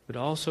 but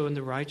also in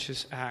the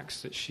righteous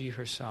acts that she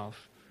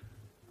herself,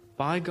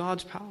 by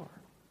God's power,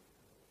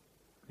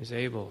 is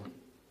able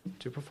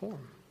to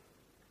perform.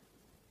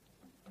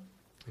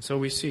 And so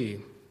we see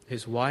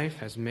his wife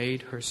has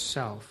made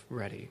herself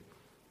ready.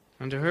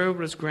 And to her it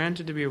was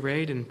granted to be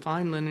arrayed in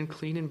fine linen,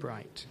 clean and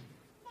bright.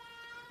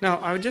 Now,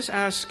 I would just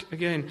ask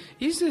again,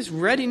 is this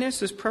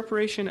readiness, this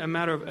preparation, a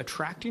matter of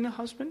attracting a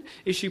husband?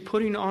 Is she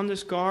putting on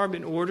this garb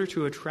in order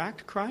to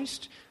attract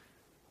Christ?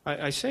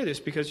 I say this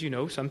because,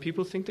 some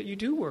people think that you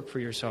do work for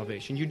your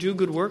salvation. You do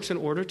good works in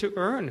order to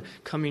earn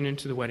coming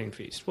into the wedding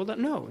feast. Well,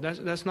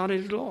 that's not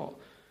it at all.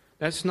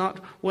 That's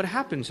not what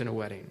happens in a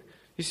wedding.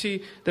 You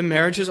see, the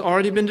marriage has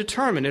already been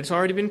determined. It's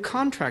already been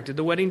contracted.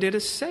 The wedding date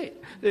is set.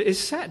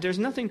 There's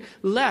nothing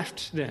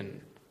left then,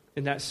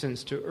 in that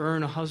sense, to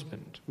earn a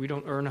husband. We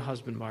don't earn a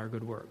husband by our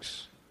good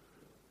works.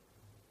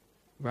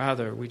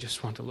 Rather, we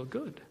just want to look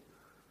good.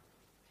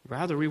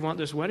 Rather, we want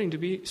this wedding to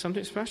be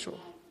something special.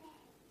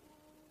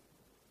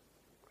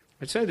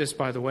 I'd say this,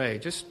 by the way,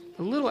 just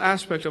a little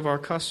aspect of our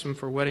custom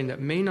for wedding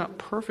that may not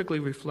perfectly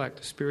reflect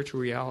the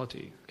spiritual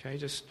reality. Okay,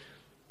 just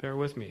bear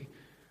with me.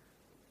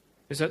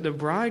 Is that the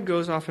bride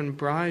goes off and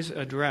buys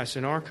a dress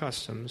in our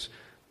customs.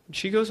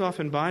 She goes off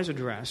and buys a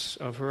dress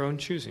of her own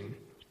choosing.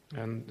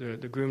 And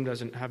the groom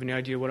doesn't have any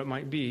idea what it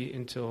might be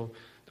until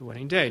the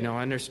wedding day. Now,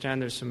 I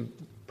understand there's some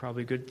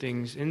probably good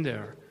things in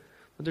there.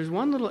 But there's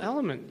one little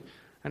element,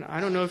 and I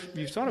don't know if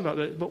you've thought about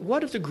that, but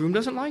what if the groom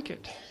doesn't like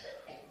it?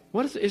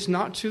 What if it's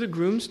not to the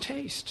groom's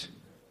taste?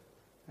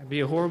 That'd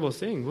be a horrible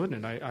thing,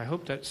 wouldn't it? I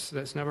hope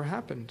that's never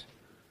happened.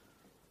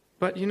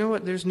 But you know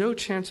what? There's no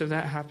chance of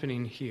that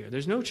happening here.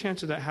 There's no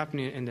chance of that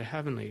happening in the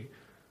heavenly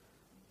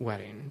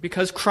wedding,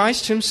 because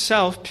Christ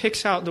himself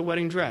picks out the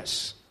wedding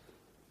dress,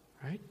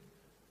 right?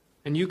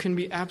 And you can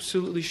be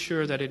absolutely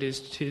sure that it is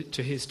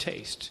to his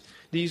taste.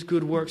 These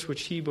good works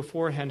which he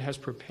beforehand has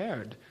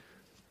prepared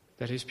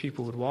that his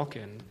people would walk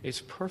in,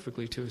 it's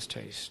perfectly to his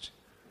taste.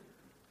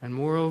 And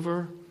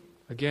moreover,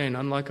 again,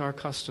 unlike our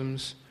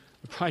customs,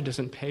 the bride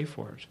doesn't pay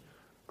for it.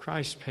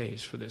 Christ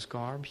pays for this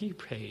garb. He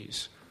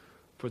pays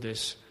for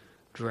this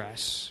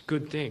dress.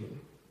 Good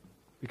thing,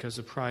 because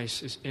the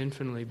price is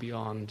infinitely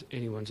beyond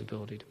anyone's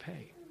ability to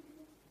pay.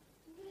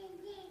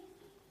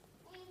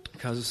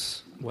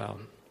 Because, well,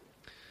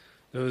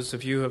 those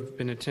of you who have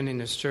been attending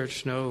this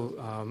church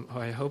know,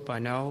 I hope by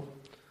now,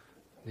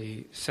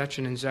 the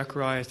section in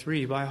Zechariah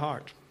 3 by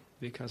heart,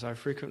 because I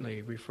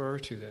frequently refer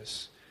to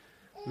this.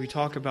 We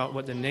talk about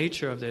what the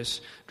nature of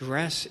this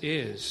dress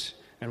is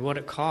and what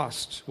it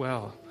costs.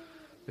 Well,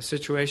 the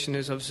situation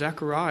is of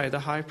Zechariah, the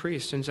high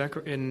priest, in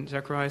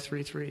Zechariah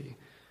 3:3.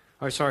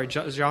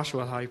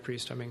 Joshua, the high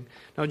priest,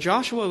 Now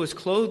Joshua was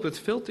clothed with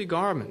filthy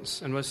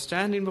garments and was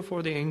standing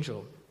before the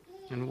angel.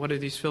 And what are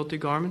these filthy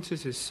garments?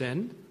 Is his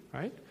sin,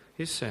 right?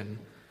 His sin.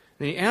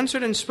 And he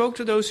answered and spoke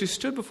to those who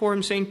stood before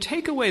him, saying,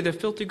 "Take away the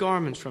filthy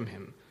garments from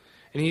him."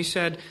 And he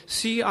said,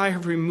 "See, I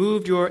have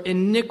removed your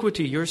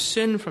iniquity, your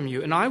sin from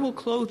you, and I will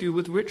clothe you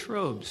with rich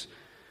robes."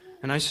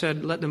 And I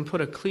said, "Let them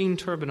put a clean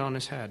turban on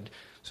his head."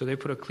 So they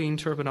put a clean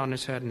turban on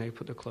his head, and they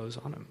put the clothes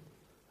on him.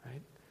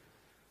 Right?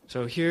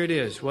 So here it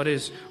is. What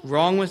is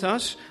wrong with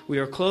us? We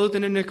are clothed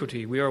in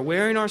iniquity. We are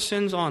wearing our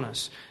sins on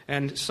us.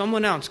 And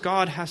someone else,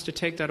 God, has to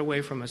take that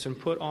away from us and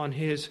put on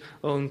his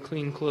own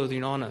clean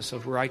clothing on us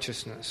of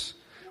righteousness.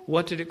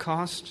 What did it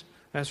cost?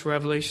 That's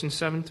Revelation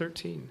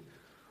 7:13.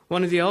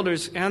 One of the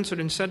elders answered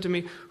and said to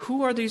me,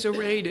 "Who are these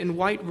arrayed in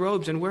white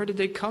robes, and where did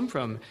they come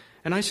from?"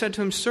 And I said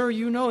to him, "Sir,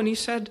 you know." And he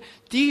said,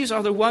 "These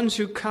are the ones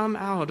who come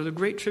out of the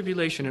great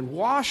tribulation and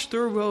washed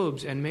their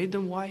robes and made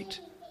them white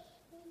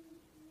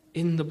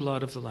in the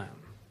blood of the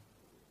Lamb."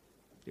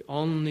 The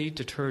only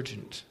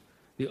detergent,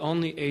 the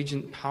only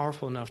agent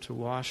powerful enough to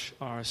wash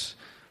us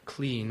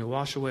clean, to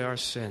wash away our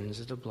sins,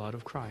 is the blood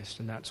of Christ.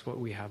 And that's what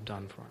we have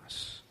done for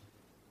us.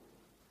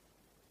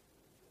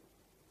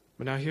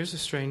 But now here's a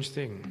strange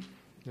thing,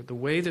 that the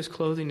way this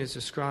clothing is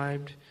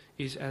described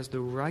is as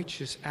the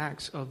righteous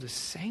acts of the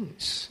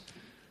saints.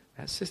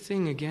 That's the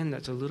thing, again,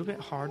 that's a little bit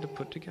hard to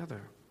put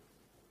together.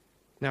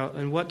 Now,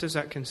 and what does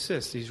that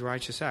consist, these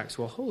righteous acts?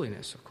 Well,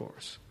 holiness, of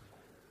course.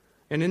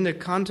 And in the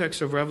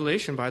context of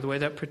Revelation, by the way,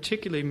 that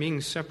particularly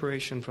means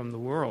separation from the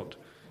world.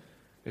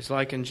 It's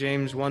like in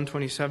James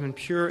 1:27,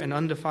 "Pure and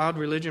undefiled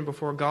religion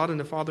before God and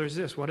the Father is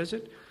this." What is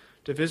it?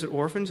 To visit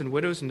orphans and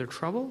widows in their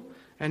trouble,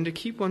 and to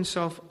keep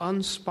oneself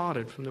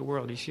unspotted from the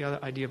world. You see how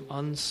the idea of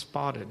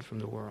unspotted from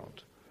the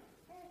world?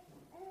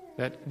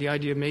 That the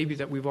idea maybe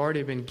that we've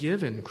already been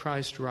given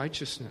Christ's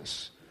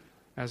righteousness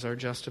as our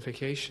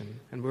justification,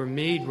 and we're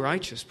made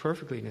righteous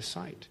perfectly in his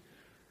sight.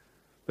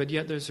 But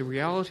yet there's the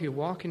reality of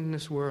walking in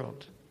this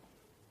world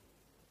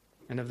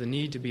and of the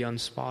need to be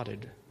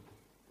unspotted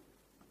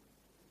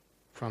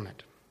from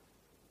it.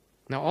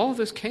 Now, all of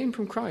this came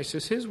from Christ.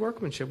 It's his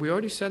workmanship. We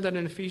already said that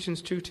in Ephesians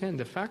 2:10.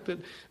 The fact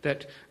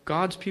that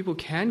God's people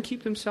can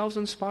keep themselves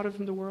unspotted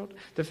from the world,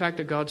 the fact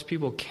that God's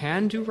people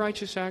can do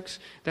righteous acts,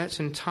 that's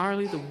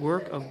entirely the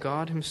work of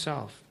God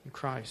himself in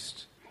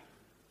Christ.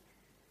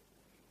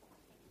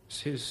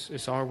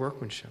 It's our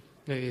workmanship.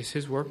 It's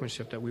his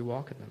workmanship that we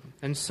walk in them.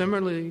 And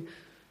similarly,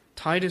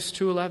 Titus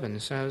 2:11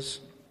 says,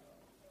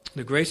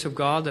 "The grace of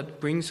God that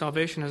brings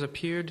salvation has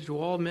appeared to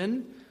all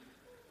men,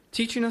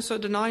 teaching us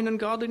that denying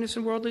ungodliness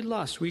and worldly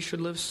lust, we should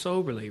live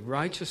soberly,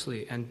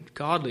 righteously, and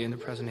godly in the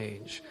present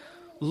age,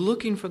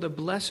 looking for the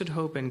blessed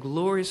hope and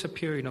glorious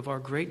appearing of our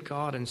great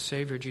God and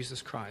Savior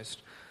Jesus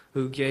Christ,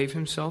 who gave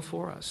himself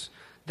for us,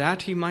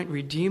 that he might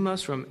redeem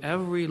us from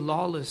every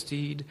lawless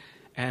deed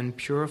and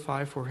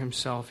purify for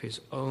himself his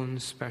own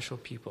special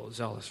people,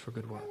 zealous for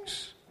good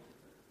works."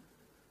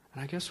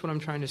 And I guess what I'm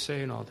trying to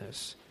say in all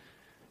this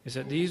is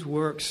that these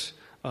works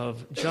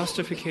of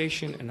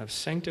justification and of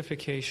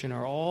sanctification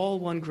are all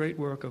one great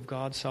work of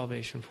God's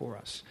salvation for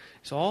us.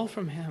 It's all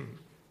from him.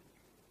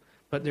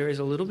 But there is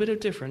a little bit of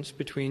difference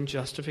between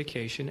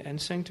justification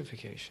and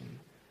sanctification.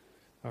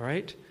 All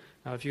right?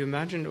 Now, if you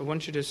imagine, I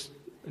want you to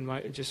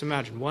just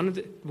imagine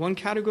one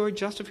category,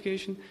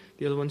 justification,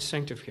 the other one,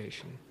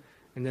 sanctification.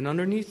 And then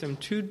underneath them,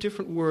 two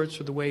different words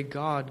for the way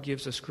God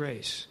gives us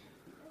grace.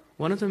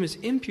 One of them is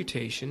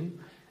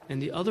imputation,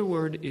 and the other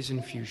word is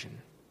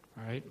infusion.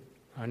 All right?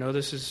 I know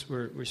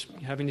we're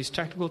having these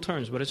technical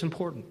terms, but it's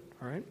important,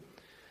 all right?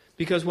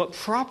 Because what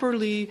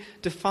properly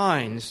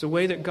defines the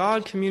way that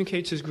God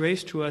communicates his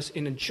grace to us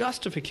in a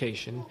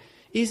justification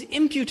is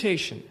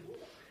imputation.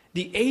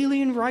 The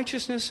alien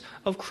righteousness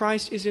of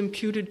Christ is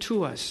imputed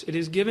to us. It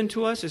is given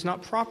to us. It's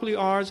not properly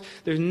ours.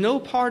 There's no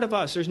part of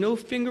us. There's no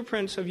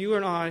fingerprints of you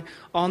and I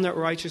on that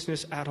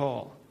righteousness at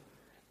all.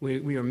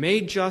 We are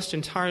made just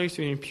entirely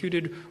through the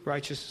imputed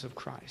righteousness of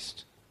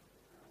Christ.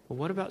 But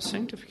what about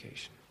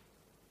sanctification?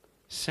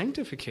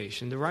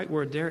 Sanctification, the right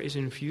word there is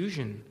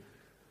infusion.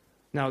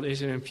 Now,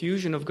 there's an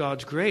infusion of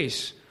God's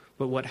grace,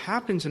 but what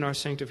happens in our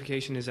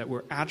sanctification is that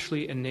we're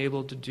actually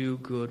enabled to do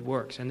good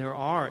works. And there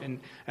are,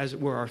 as it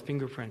were, our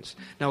fingerprints.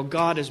 Now,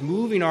 God is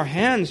moving our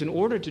hands in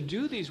order to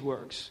do these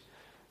works,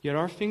 yet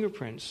our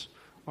fingerprints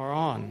are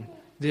on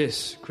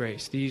this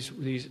grace,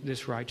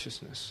 this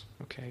righteousness.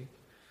 Okay?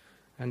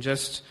 And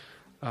just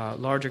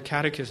larger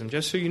catechism,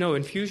 just so you know,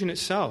 infusion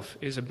itself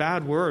is a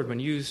bad word when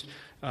used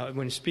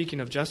when speaking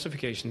of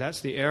justification.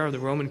 That's the error of the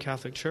Roman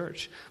Catholic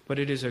Church. But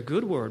it is a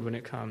good word when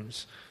it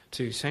comes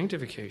to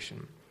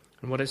sanctification.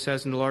 And what it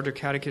says in the Larger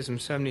Catechism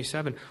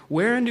 77,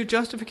 wherein do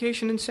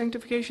justification and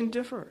sanctification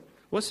differ?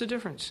 What's the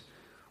difference?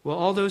 Well,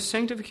 although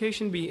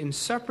sanctification be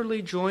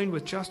inseparably joined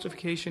with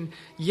justification,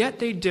 yet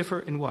they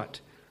differ in what?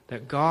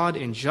 That God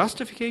in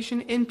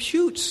justification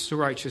imputes the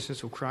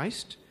righteousness of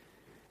Christ.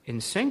 In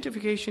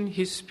sanctification,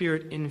 his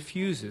Spirit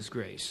infuses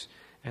grace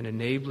and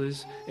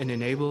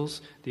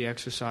enables the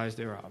exercise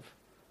thereof.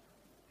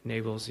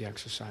 Enables the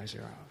exercise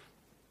thereof.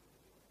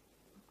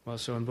 Well,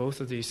 so in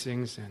both of these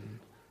things then,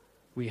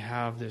 we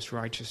have this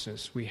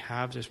righteousness. We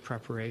have this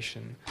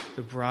preparation.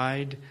 The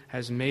bride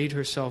has made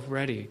herself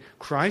ready.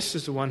 Christ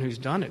is the one who's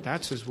done it.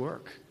 That's his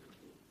work.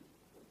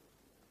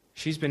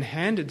 She's been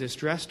handed this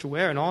dress to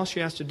wear, and all she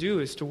has to do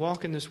is to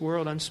walk in this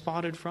world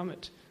unspotted from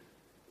it.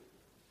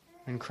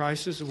 And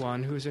Christ is the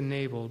one who has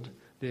enabled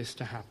this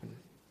to happen.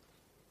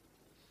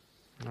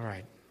 All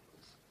right.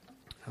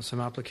 Now some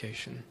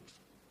application.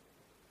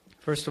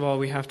 First of all,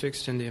 we have to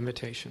extend the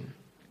invitation.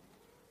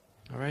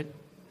 All right?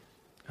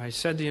 I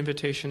said the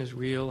invitation is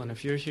real, and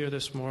if you're here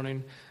this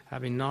morning,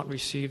 having not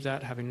received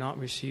that, having not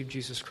received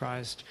Jesus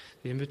Christ,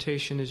 the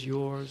invitation is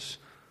yours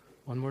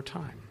one more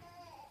time.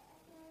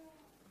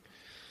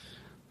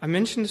 I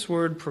mentioned this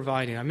word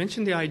providing. I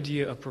mentioned the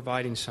idea of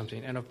providing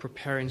something and of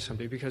preparing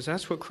something, because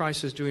that's what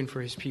Christ is doing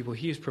for his people.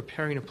 He is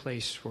preparing a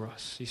place for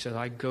us. He said,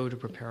 I go to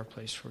prepare a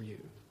place for you.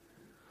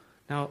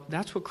 Now,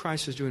 that's what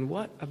Christ is doing.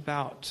 What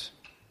about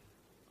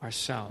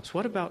ourselves?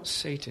 What about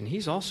Satan?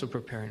 He's also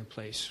preparing a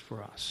place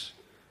for us.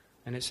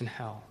 And it's in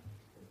hell.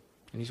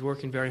 And he's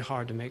working very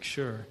hard to make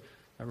sure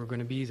that we're going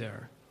to be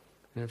there.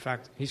 And in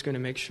fact, he's going to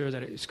make sure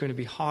that it's going to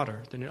be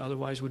hotter than it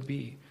otherwise would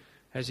be,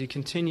 as he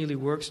continually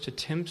works to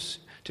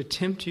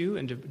tempt you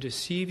and to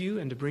deceive you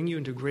and to bring you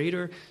into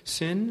greater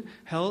sin.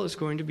 Hell is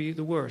going to be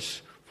the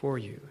worse for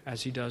you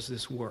as he does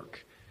this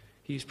work.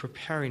 He's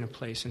preparing a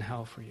place in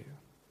hell for you.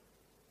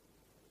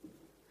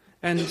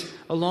 And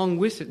along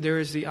with it, there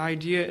is the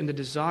idea and the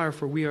desire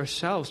for we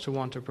ourselves to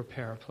want to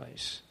prepare a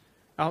place.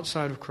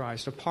 Outside of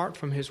Christ, apart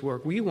from his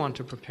work, we want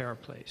to prepare a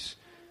place.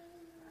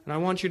 And I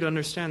want you to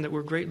understand that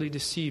we're greatly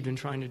deceived in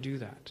trying to do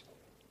that.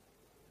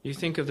 You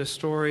think of the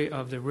story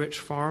of the rich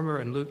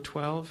farmer in Luke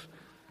 12.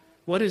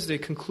 What is the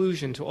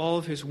conclusion to all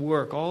of his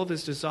work, all of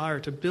his desire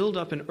to build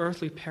up an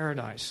earthly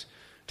paradise,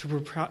 to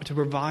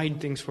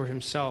provide things for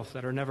himself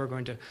that are never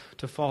going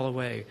to fall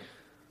away?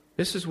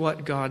 This is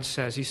what God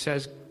says. He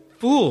says,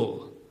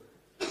 "Fool,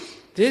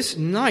 this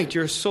night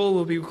your soul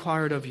will be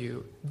required of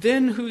you.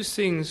 Then whose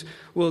things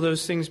will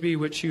those things be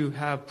which you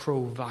have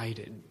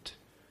provided?"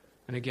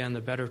 And again,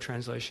 the better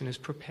translation is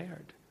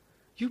prepared.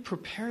 You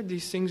prepared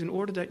these things in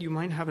order that you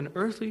might have an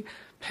earthly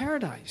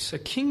paradise, a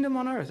kingdom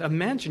on earth, a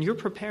mansion. You're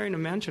preparing a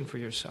mansion for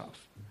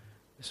yourself,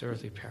 this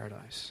earthly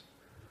paradise.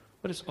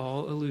 But it's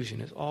all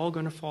illusion. It's all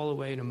going to fall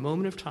away in a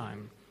moment of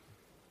time,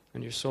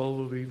 and your soul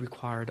will be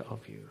required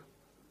of you.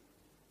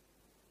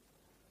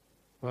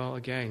 Well,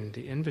 again,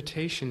 the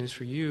invitation is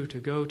for you to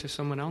go to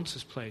someone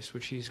else's place,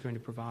 which he's going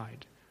to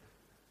provide.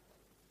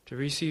 To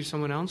receive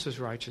someone else's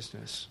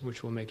righteousness,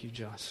 which will make you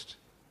just.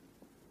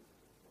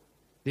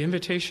 The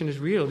invitation is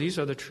real. These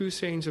are the true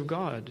sayings of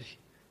God.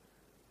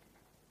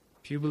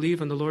 If you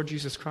believe in the Lord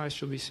Jesus Christ,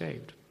 you'll be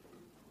saved.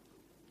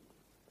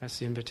 That's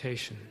the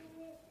invitation.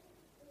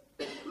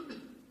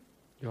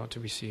 You ought to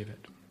receive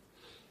it.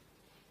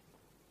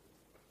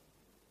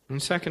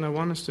 And second, I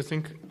want us to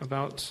think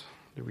about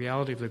the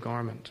reality of the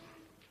garment.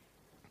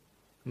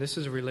 And this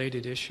is a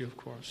related issue, of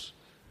course.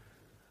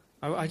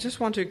 I just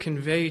want to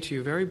convey to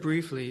you very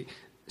briefly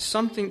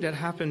something that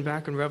happened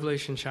back in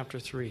Revelation chapter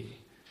 3.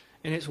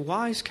 And it's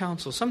wise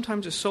counsel.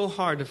 Sometimes it's so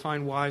hard to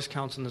find wise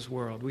counsel in this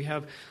world. We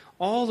have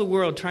all the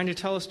world trying to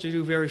tell us to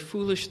do very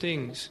foolish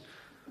things.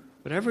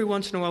 But every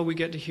once in a while we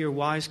get to hear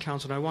wise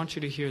counsel. And I want you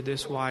to hear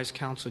this wise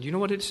counsel. Do you know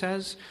what it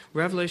says?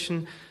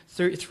 Revelation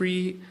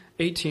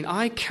 3:18.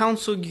 I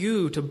counsel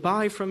you to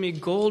buy from me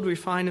gold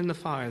refined in the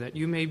fire, that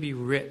you may be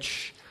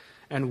rich,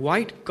 and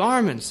white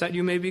garments, that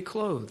you may be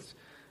clothed,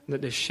 and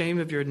that the shame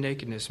of your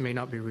nakedness may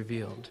not be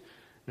revealed.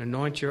 And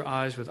anoint your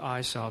eyes with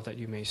eye salve, that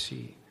you may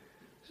see.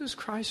 This is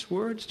Christ's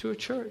words to a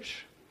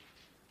church.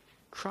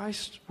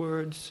 Christ's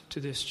words to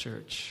this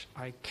church.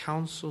 I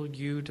counsel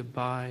you to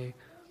buy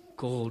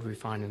gold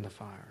refined in the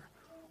fire,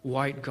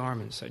 white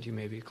garments that you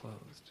may be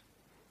clothed.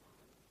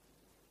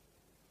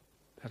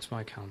 That's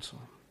my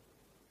counsel.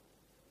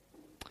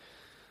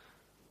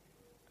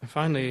 And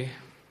finally,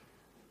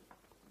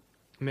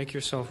 make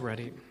yourself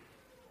ready.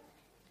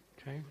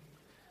 Okay?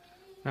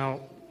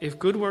 Now, if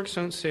good works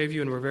don't save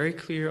you, and we're very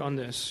clear on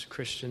this,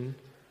 Christian,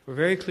 we're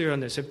very clear on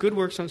this. If good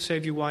works don't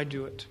save you, why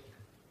do it?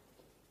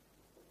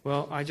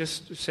 Well, I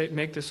just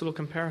make this little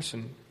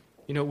comparison.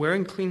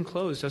 Wearing clean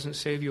clothes doesn't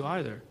save you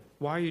either.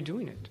 Why are you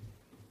doing it?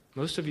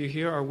 Most of you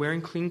here are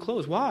wearing clean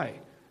clothes. Why?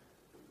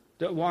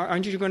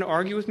 Aren't you going to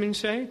argue with me and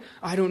say,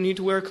 I don't need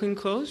to wear clean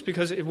clothes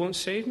because it won't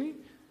save me?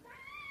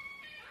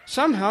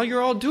 Somehow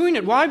you're all doing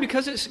it. Why?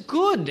 Because it's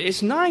good.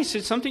 It's nice.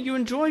 It's something you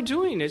enjoy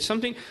doing. It's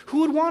something,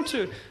 who would want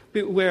to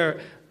wear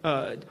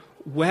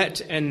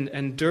wet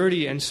and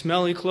dirty and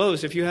smelly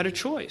clothes if you had a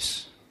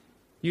choice?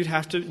 There'd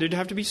have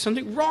to be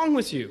something wrong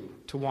with you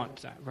to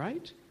want that,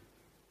 right?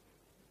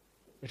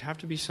 There'd have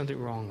to be something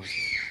wrong with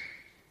you.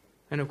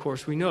 And of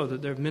course, we know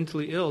that the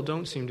mentally ill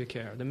don't seem to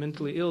care. The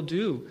mentally ill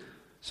do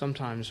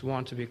sometimes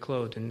want to be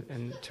clothed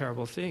in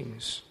terrible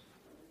things.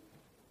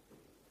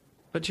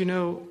 But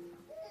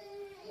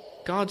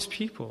God's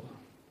people,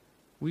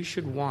 we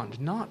should want,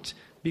 not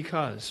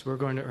because we're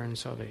going to earn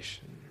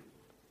salvation,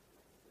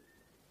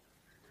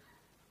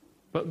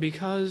 but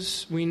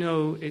because we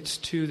know it's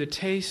to the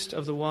taste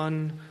of the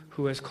one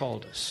who has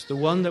called us, the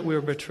one that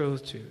we're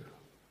betrothed to.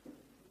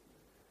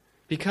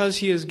 Because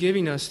he is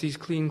giving us these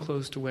clean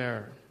clothes to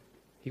wear,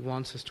 he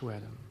wants us to wear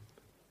them.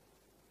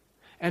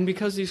 And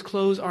because these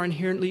clothes are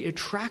inherently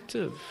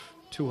attractive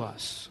to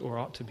us, or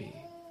ought to be.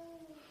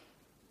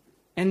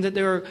 And that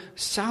they're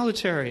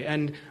salutary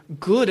and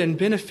good and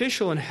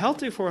beneficial and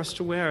healthy for us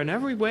to wear in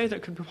every way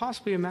that could be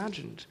possibly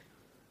imagined.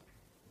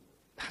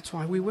 That's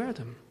why we wear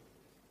them.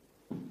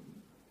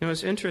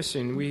 It's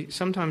interesting. We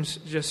sometimes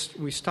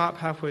we stop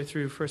halfway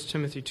through 1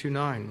 Timothy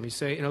 2:9. We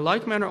say, in a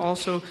like manner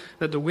also,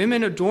 that the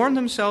women adorn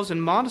themselves in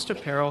modest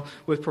apparel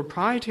with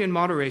propriety and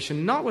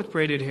moderation, not with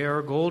braided hair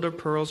or gold or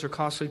pearls or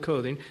costly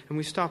clothing. And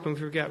we stop and we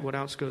forget what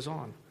else goes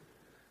on.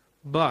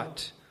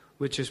 But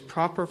which is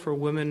proper for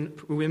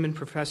women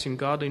professing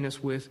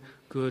godliness with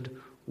good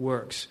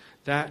works.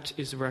 That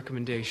is the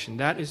recommendation.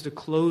 That is the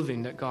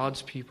clothing that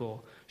God's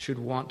people should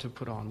want to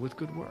put on, with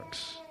good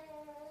works.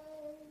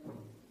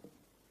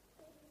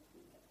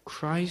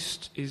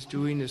 Christ is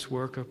doing this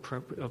work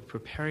of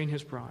preparing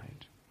his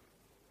bride.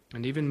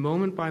 And even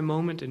moment by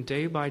moment and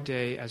day by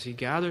day, as he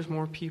gathers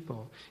more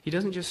people, he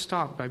doesn't just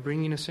stop by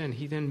bringing us in.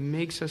 He then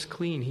makes us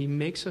clean. He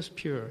makes us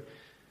pure.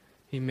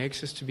 He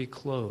makes us to be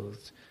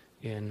clothed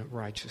in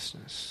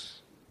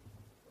righteousness.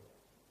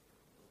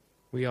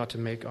 We ought to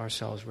make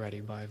ourselves ready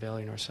by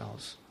availing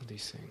ourselves of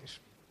these things.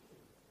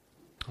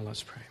 Well,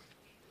 let's pray.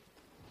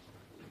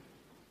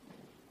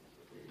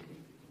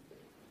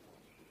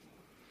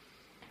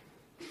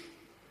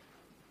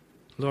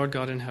 Lord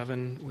God in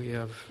heaven, we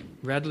have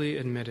readily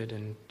admitted,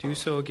 and do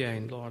so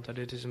again, Lord, that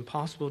it is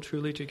impossible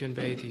truly to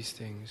convey these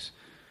things.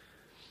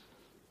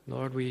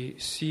 Lord, we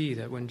see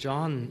that when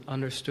John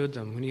understood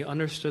them, when he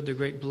understood the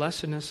great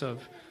blessedness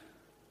of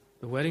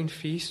the wedding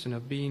feast and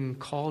of being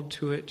called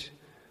to it,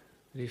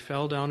 that he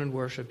fell down in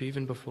worship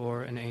even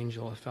before an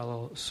angel, a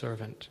fellow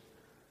servant.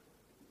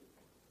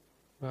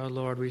 Well,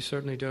 Lord, we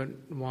certainly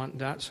don't want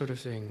that sort of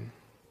thing.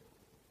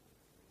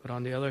 But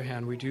on the other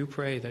hand, we do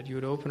pray that you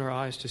would open our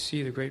eyes to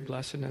see the great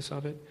blessedness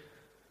of it.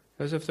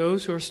 Because if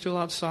those who are still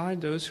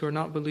outside, those who are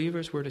not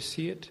believers, were to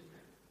see it,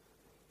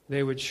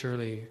 they would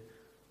surely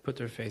put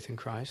their faith in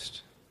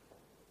Christ.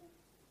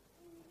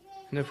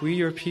 And if we,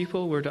 your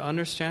people, were to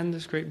understand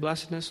this great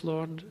blessedness,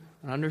 Lord,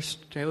 and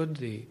understood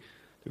the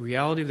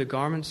reality of the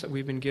garments that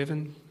we've been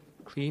given,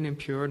 clean and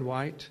pure and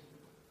white,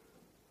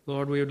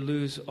 Lord, we would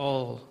lose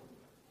all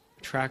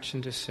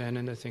attraction to sin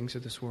and the things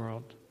of this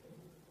world.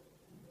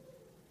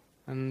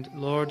 And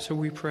Lord, so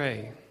we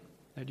pray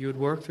that you would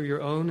work through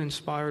your own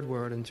inspired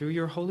word and through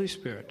your Holy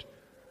Spirit,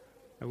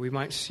 that we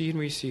might see and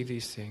receive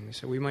these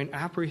things, that we might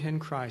apprehend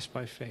Christ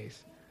by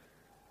faith,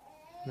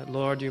 and that,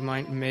 Lord, you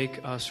might make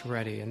us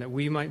ready, and that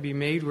we might be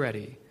made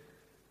ready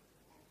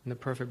in the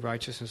perfect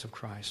righteousness of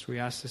Christ. We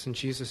ask this in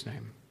Jesus'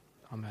 name.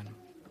 Amen.